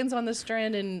to Dickens on the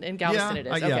Strand in Galveston, it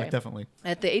is. Okay. Yeah, definitely.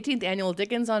 At the 18th annual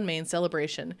Dickens on Main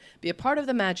celebration, be a part of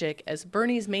the magic as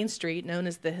Bernie's Main Street, known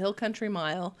as the Hill Country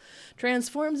Mile,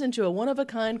 transforms into a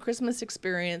one-of-a-kind Christmas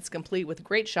experience complete with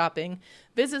great shopping,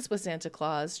 visits with Santa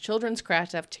Claus, children's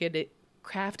craft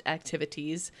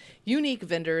activities, unique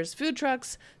vendors, food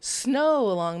trucks, snow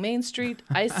along Main Street,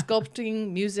 ice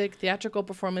sculpting, music, theatrical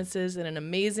performances, and an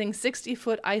amazing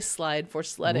 60-foot ice slide for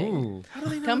sledding. Ooh. How do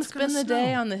they know Come it's gonna spend the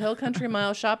day snow? on the Hill Country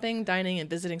Mile shopping, dining, and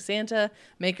visiting Santa.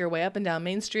 Make your way up and down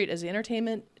Main Street as the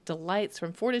entertainment delights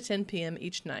from 4 to 10 p.m.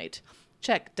 each night.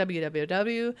 Check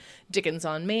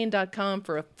www.dickensonmain.com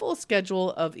for a full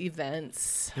schedule of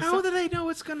events. How do they know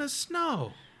it's going to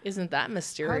snow? Isn't that How are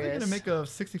mysterious? they going to make a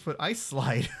 60-foot ice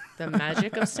slide? The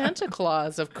magic of Santa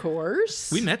Claus, of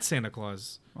course. We met Santa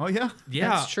Claus. Oh, yeah? Yeah.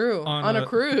 That's true. On a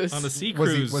cruise. On a sea Was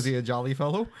cruise. he a jolly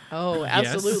fellow? Oh,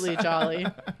 absolutely jolly.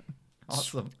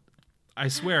 Awesome. I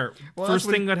swear. Well, that's first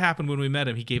what thing that happened when we met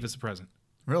him, he gave us a present.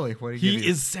 Really? What did he give He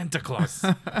you? is Santa Claus.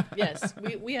 Yes,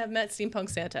 we have met Steampunk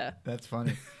Santa. That's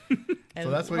funny. And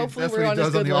So that's what hopefully he we're on his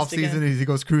does on good the off list again. season. Is he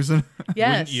goes cruising. Yes.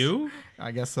 Wouldn't you?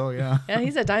 I guess so. Yeah. Yeah,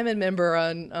 he's a diamond member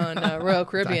on Royal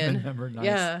Caribbean. Diamond member, nice.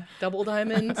 Yeah, double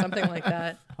diamond, something like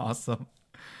that. Awesome.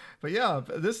 But yeah,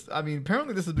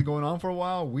 apparently this has been going on for a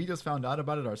while. We just found out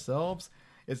about it ourselves.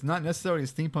 It's not necessarily a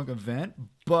steampunk event,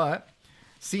 but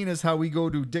seeing as how we go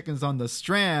to Dickens on the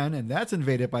Strand and that's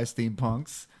invaded by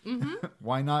steampunks,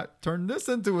 why not turn this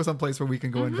into some place where we can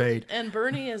go invade? And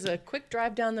Bernie is a quick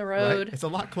drive down the Right? road, It's a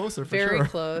lot closer for very sure.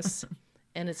 close,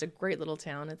 and it's a great little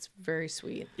town. It's very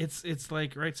sweet. It's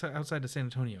like right outside of San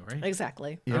Antonio, right?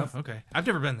 Exactly. Yeah. Oh, okay. I've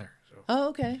never been there. So. Oh,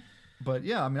 okay. But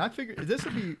yeah, I mean, I figured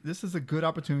this is a good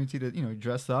opportunity to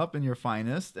dress up in your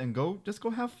finest and go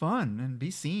have fun and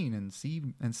be seen and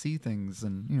see things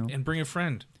and And bring a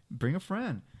friend. bring a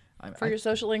friend. For your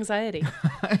social anxiety.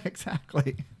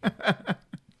 Exactly.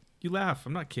 You laugh.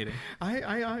 I'm not kidding.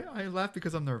 I laugh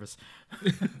because I'm nervous.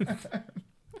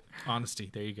 Honesty.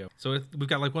 There you go. So we've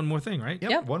got like one more thing, right? Yep.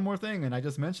 Yep. One more thing, and I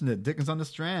just mentioned it. Dickens on the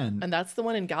Strand. And that's the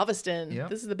one in Galveston. Yep.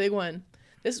 This is the big one.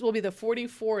 This will be the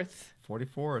 44th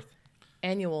 44th.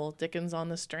 annual Dickens on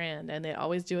the Strand, and they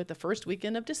always do it the first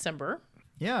weekend of December.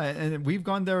 Yeah, and we've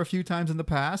gone there a few times in the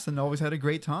past and always had a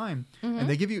great time. And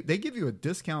they give you a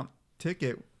discount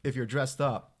ticket if you're dressed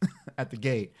up at the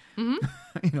gate.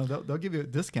 They'll give you a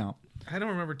discount. I don't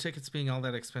remember tickets being all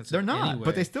that expensive. They're not, anyway.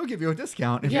 but they still give you a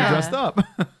discount if Yeah. you're dressed up.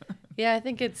 Yeah, I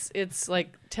think it's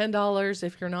like $10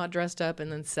 if you're not dressed up,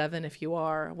 and then $7 if you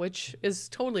are, which is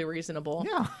totally reasonable.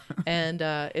 Yeah. And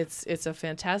it's a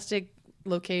fantastic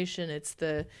location. It's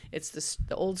the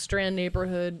old Strand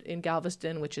neighborhood in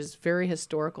Galveston, which is very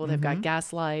historical. They've got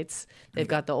gas lights. They've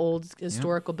got the old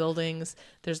historical buildings.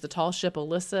 There's the tall ship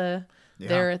Alyssa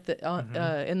there at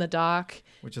the in the dock,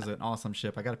 Which is an awesome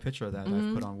ship. I got a picture of that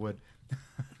I've put on wood.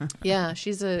 Yeah,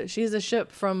 she's a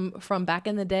ship from back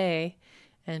in the day,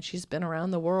 and she's been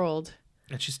around the world,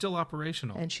 And she's still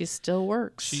operational. and she still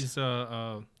works. She's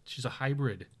a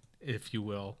hybrid, if you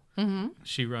will. Mm-hmm.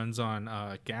 She runs on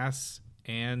gas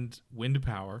and wind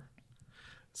power.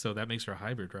 So that makes her a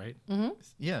hybrid, right?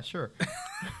 Yeah, sure.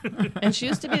 And she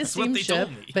used to be a That's what they steamship,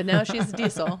 told me. but now she's a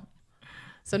diesel.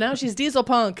 So now she's diesel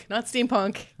punk, not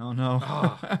steampunk. Oh no.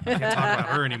 I can't talk about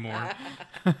her anymore.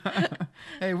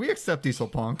 Hey, we accept diesel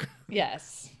punk.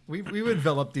 Yes, We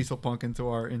envelop diesel punk into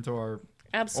our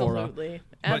absolutely,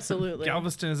 But absolutely.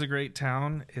 Galveston is a great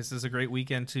town. This is a great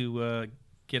weekend to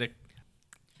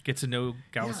get to know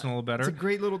Galveston a little better. It's a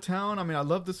great little town. I mean, I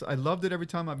love this. I loved it every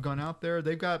time I've gone out there.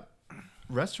 They've got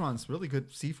restaurants, really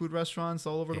good seafood restaurants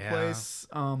all over the Yeah. place.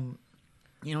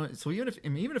 So even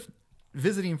if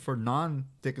visiting for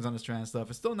non-Dickens on the Strand stuff,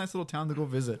 it's still a nice little town to go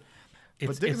visit. But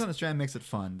It's- Dickens it's- on the Strand makes it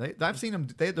fun. I've seen them.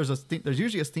 There's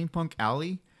usually a steampunk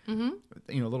alley. A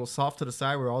little soft to the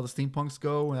side where all the steampunks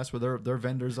go, and that's where their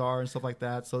vendors are and stuff like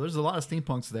that. So there's a lot of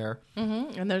steampunks there.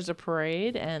 And there's a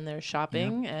parade, and there's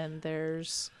shopping, and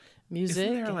there's music.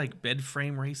 Isn't there like bed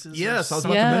frame races? Yes, I was or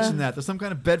about Yeah. to mention that. There's some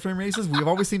kind of bed frame races. We've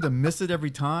always seemed to miss it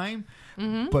every time.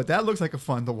 But that looks like a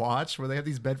fun to watch, where they have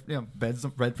these bed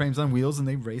frames on wheels, and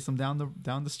they race them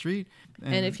down the street.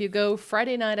 And if you go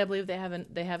Friday night, I believe they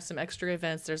have some extra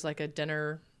events. There's like a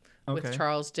dinner with Okay.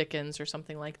 Charles Dickens or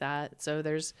something like that. So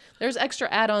there's extra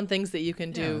add-on things that you can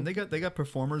yeah, do. and they got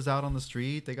performers out on the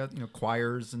street. They got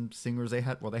choirs and singers. They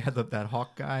had that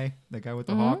hawk guy, the guy with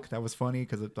the hawk. That was funny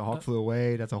because the hawk flew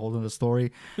away. That's a whole other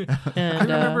story. And, I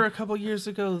remember a couple years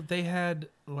ago they had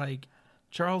like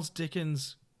Charles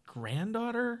Dickens'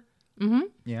 granddaughter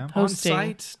Yeah, on Hosting.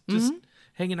 site, just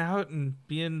hanging out and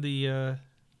being the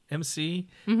MC.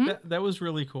 That was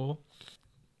really cool.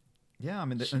 yeah. I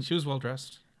mean, She was well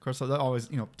dressed. of course, there are always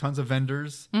tons of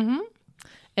vendors.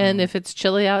 and if it's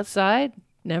chilly outside,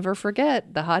 never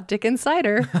forget the hot Dickens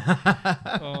cider.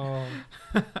 Oh,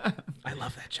 I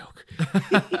love that joke.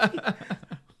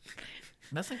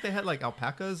 And that's like they had like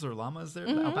alpacas or llamas there.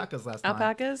 Alpacas last time.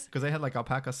 Alpacas? Because they had like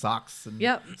alpaca socks. And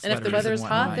Yep. And if the sweaters weather's and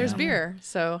hot, whatnot, there's yeah. beer.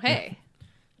 So hey.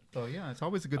 So yeah, it's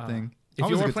always a good thing. If you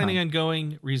Always a are good planning time. on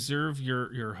going, reserve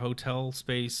your hotel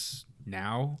space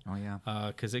now. Oh yeah.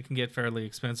 Because it can get fairly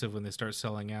expensive when they start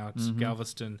selling out. Mm-hmm.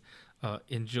 Galveston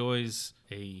enjoys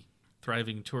a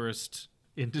thriving tourist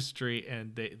industry,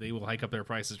 and they will hike up their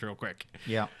prices real quick.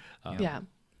 Yeah. Yeah.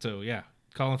 So yeah,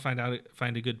 call and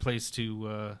find a good place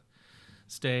to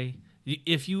stay.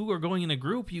 If you are going in a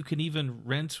group, you can even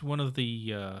rent one of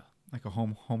the. Like a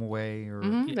home away or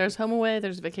There's HomeAway,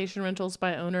 there's vacation rentals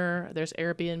by owner, there's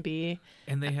Airbnb.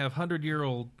 And they have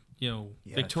 100-year-old, Yeah,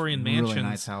 Victorian really mansions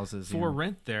nice houses, for yeah.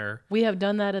 rent there. We have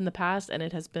done that in the past, and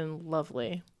it has been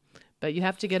lovely. But you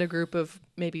have to get a group of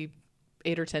maybe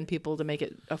 8 or 10 people to make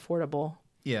it affordable.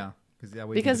 yeah. That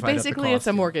way you can Because divide up the basically it's cost,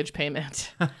 a yeah. mortgage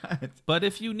payment. But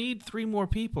if you need 3 more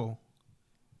people,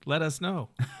 let us know.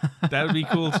 That would be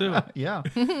cool too. Yeah.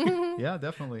 Yeah,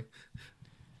 definitely.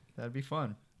 That'd be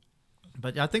fun.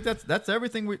 But I think that's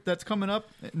everything that's coming up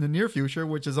in the near future,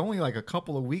 which is only like a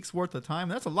couple of weeks worth of time.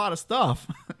 That's a lot of stuff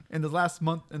in the last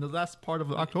part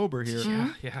of October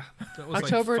here. Yeah. That was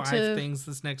October like 5 to- things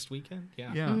this next weekend.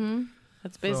 Yeah. Yeah.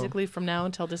 That's basically from now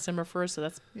until December 1st, so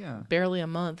that's Yeah. barely a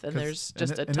month, and 'Cause- there's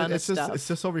just a and ton of it's just, stuff. It's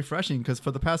just so refreshing because for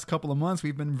the past couple of months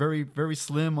we've been very, very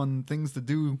slim on things to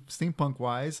do steampunk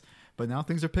wise, but now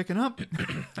things are picking up.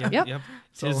 Yep.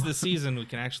 So- Tis the season. We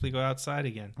can actually go outside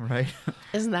again. Right.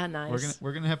 Isn't that nice?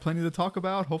 We're gonna have plenty to talk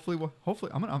about. Hopefully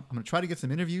I'm gonna try to get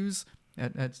some interviews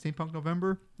at Steampunk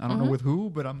November. I don't know with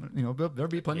who, but there'll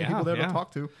be plenty of people there to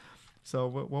talk to. So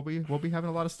we'll be having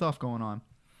a lot of stuff going on.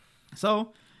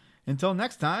 So until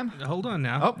next time. Hold on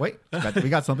now. Oh wait, we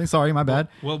got something. Sorry, my bad.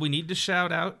 Well, we need to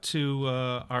shout out to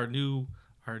our new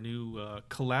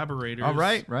collaborators. All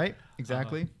right,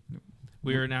 exactly.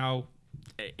 We are now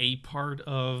a part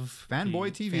of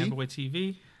Fanboy the TV.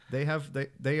 Fanboy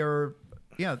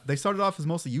TV. They started off as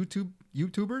mostly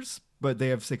YouTubers, but they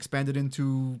have expanded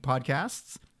into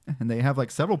podcasts, and they have like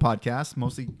several podcasts.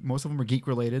 Most of them are geek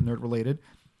related, nerd related,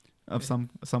 of some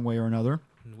way or another.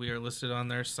 And we are listed on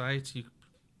their site. You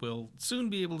will soon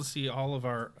be able to see all of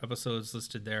our episodes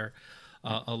listed there,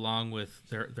 along with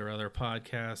their other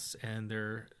podcasts and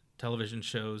their television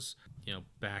shows,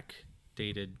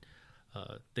 backdated.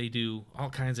 They do all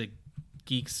kinds of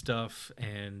geek stuff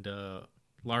and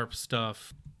LARP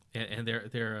stuff, and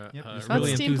they're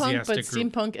really steampunk, but enthusiastic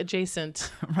group. steampunk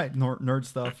adjacent. Right, nerd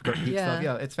stuff, geek Yeah. stuff.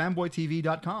 Yeah, it's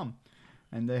fanboytv.com,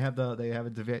 and they got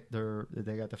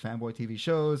the Fanboy TV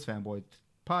shows, Fanboy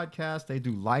podcast. They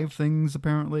do live things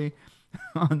apparently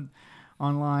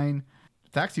online.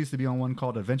 Thax used to be on one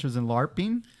called Adventures in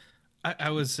LARPing.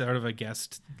 I was sort of a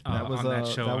guest That was on that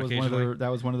show that was occasionally. that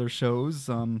was one of their shows.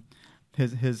 The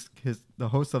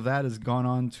host of that has gone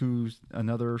on to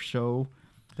another show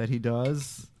that he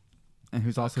does, and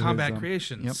who's also Combat his,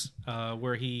 Creations,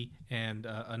 where he and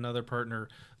another partner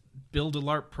build a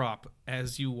LARP prop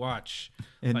as you watch.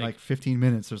 in like 15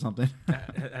 minutes or something.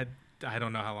 I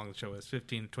don't know how long the show is,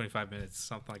 15, 25 minutes,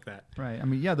 something like that. Right. I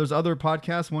mean, yeah, there's other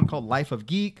podcasts, one called Life of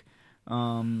Geek,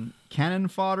 Cannon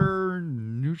Fodder,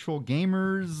 Neutral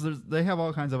Gamers. They have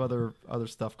all kinds of other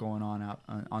stuff going on out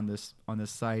on this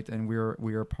site, and we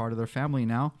are part of their family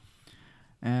now.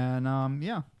 And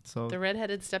so The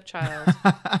redheaded stepchild.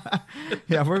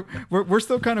 yeah, we're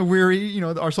still kind of weary.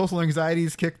 Our social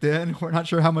anxiety's kicked in. We're not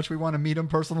sure how much we want to meet them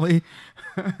personally,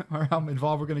 or how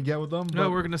involved we're going to get with them. No,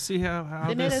 but we're going to see how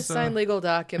They made us this... sign legal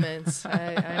documents.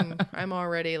 I'm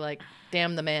already like,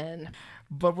 damn the man.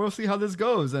 But we'll see how this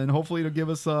goes, and hopefully it'll give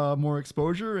us more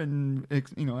exposure and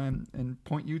and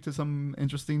point you to some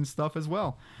interesting stuff as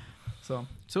well. So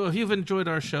if you've enjoyed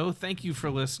our show, thank you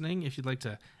for listening. If you'd like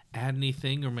to add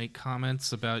anything or make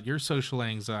comments about your social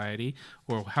anxiety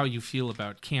or how you feel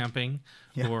about camping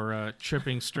or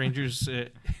tripping strangers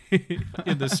in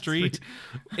the street,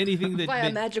 anything that Via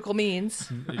magical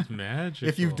means. magical.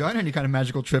 If you've done any kind of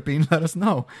magical tripping, let us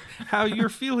know. How your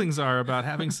feelings are about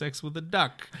having sex with a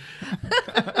duck.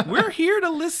 We're here to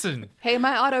listen. Hey,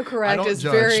 my I autocorrect don't is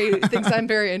judge. thinks I'm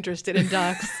very interested in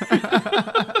ducks.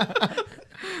 A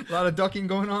lot of ducking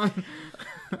going on.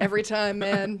 Every time,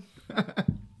 man.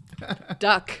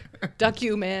 Duck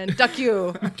you, man. Duck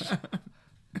you.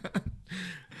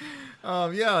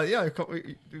 Go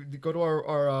to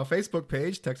our Facebook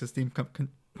page, Texas Steampunk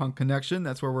Connection.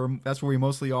 That's where we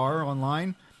mostly are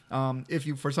online. If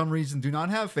you for some reason do not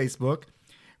have Facebook,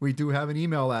 we do have an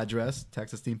email address,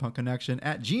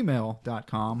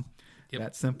 texassteampunkconnection@gmail.com. Yep.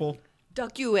 That's simple.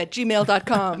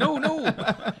 duckyou@gmail.com. No.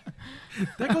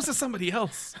 That goes to somebody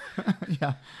else.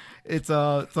 Yeah. It's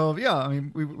I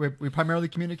mean we primarily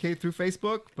communicate through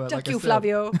Facebook, but Duck like you, I said,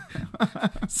 Flavio.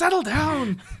 Settle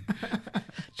down.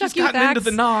 Just Duck you, gotten into Thax.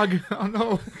 the nog. Oh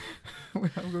no,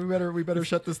 we better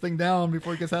shut this thing down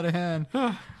before it gets out of hand.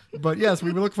 But yes, we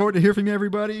look forward to hear from you,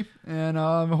 everybody, and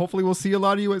hopefully we'll see a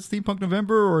lot of you at Steampunk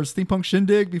November or Steampunk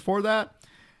Shindig before that.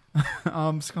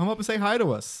 Come up and say hi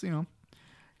to us,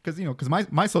 because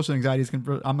my social anxiety is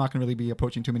I'm not going to really be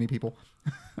approaching too many people,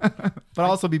 but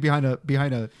I'll also be behind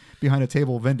a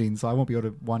table vending, so I won't be able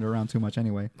to wander around too much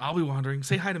anyway. I'll be wandering.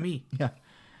 Say hi to me. Yeah.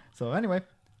 So anyway,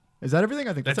 is that everything?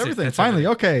 I think that's That's it. everything. That's Finally,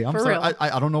 everything. okay. I'm For sorry. real.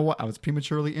 I don't know what I was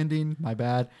prematurely ending. My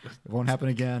bad. It won't happen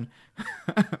again.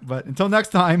 But until next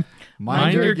time,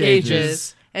 mind your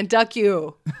gauges. And duck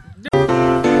you.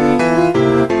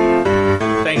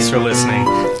 Thanks for listening.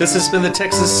 This has been the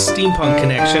Texas Steampunk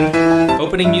Connection.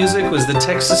 Opening music was The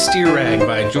Texas Steer Rag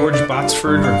by George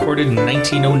Botsford, recorded in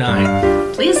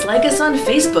 1909. Please like us on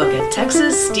Facebook at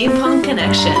Texas Steampunk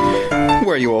Connection.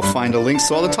 Where you will find links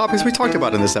to all the topics we talked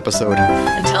about in this episode.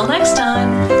 Until next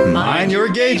time, Mind your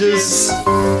gauges.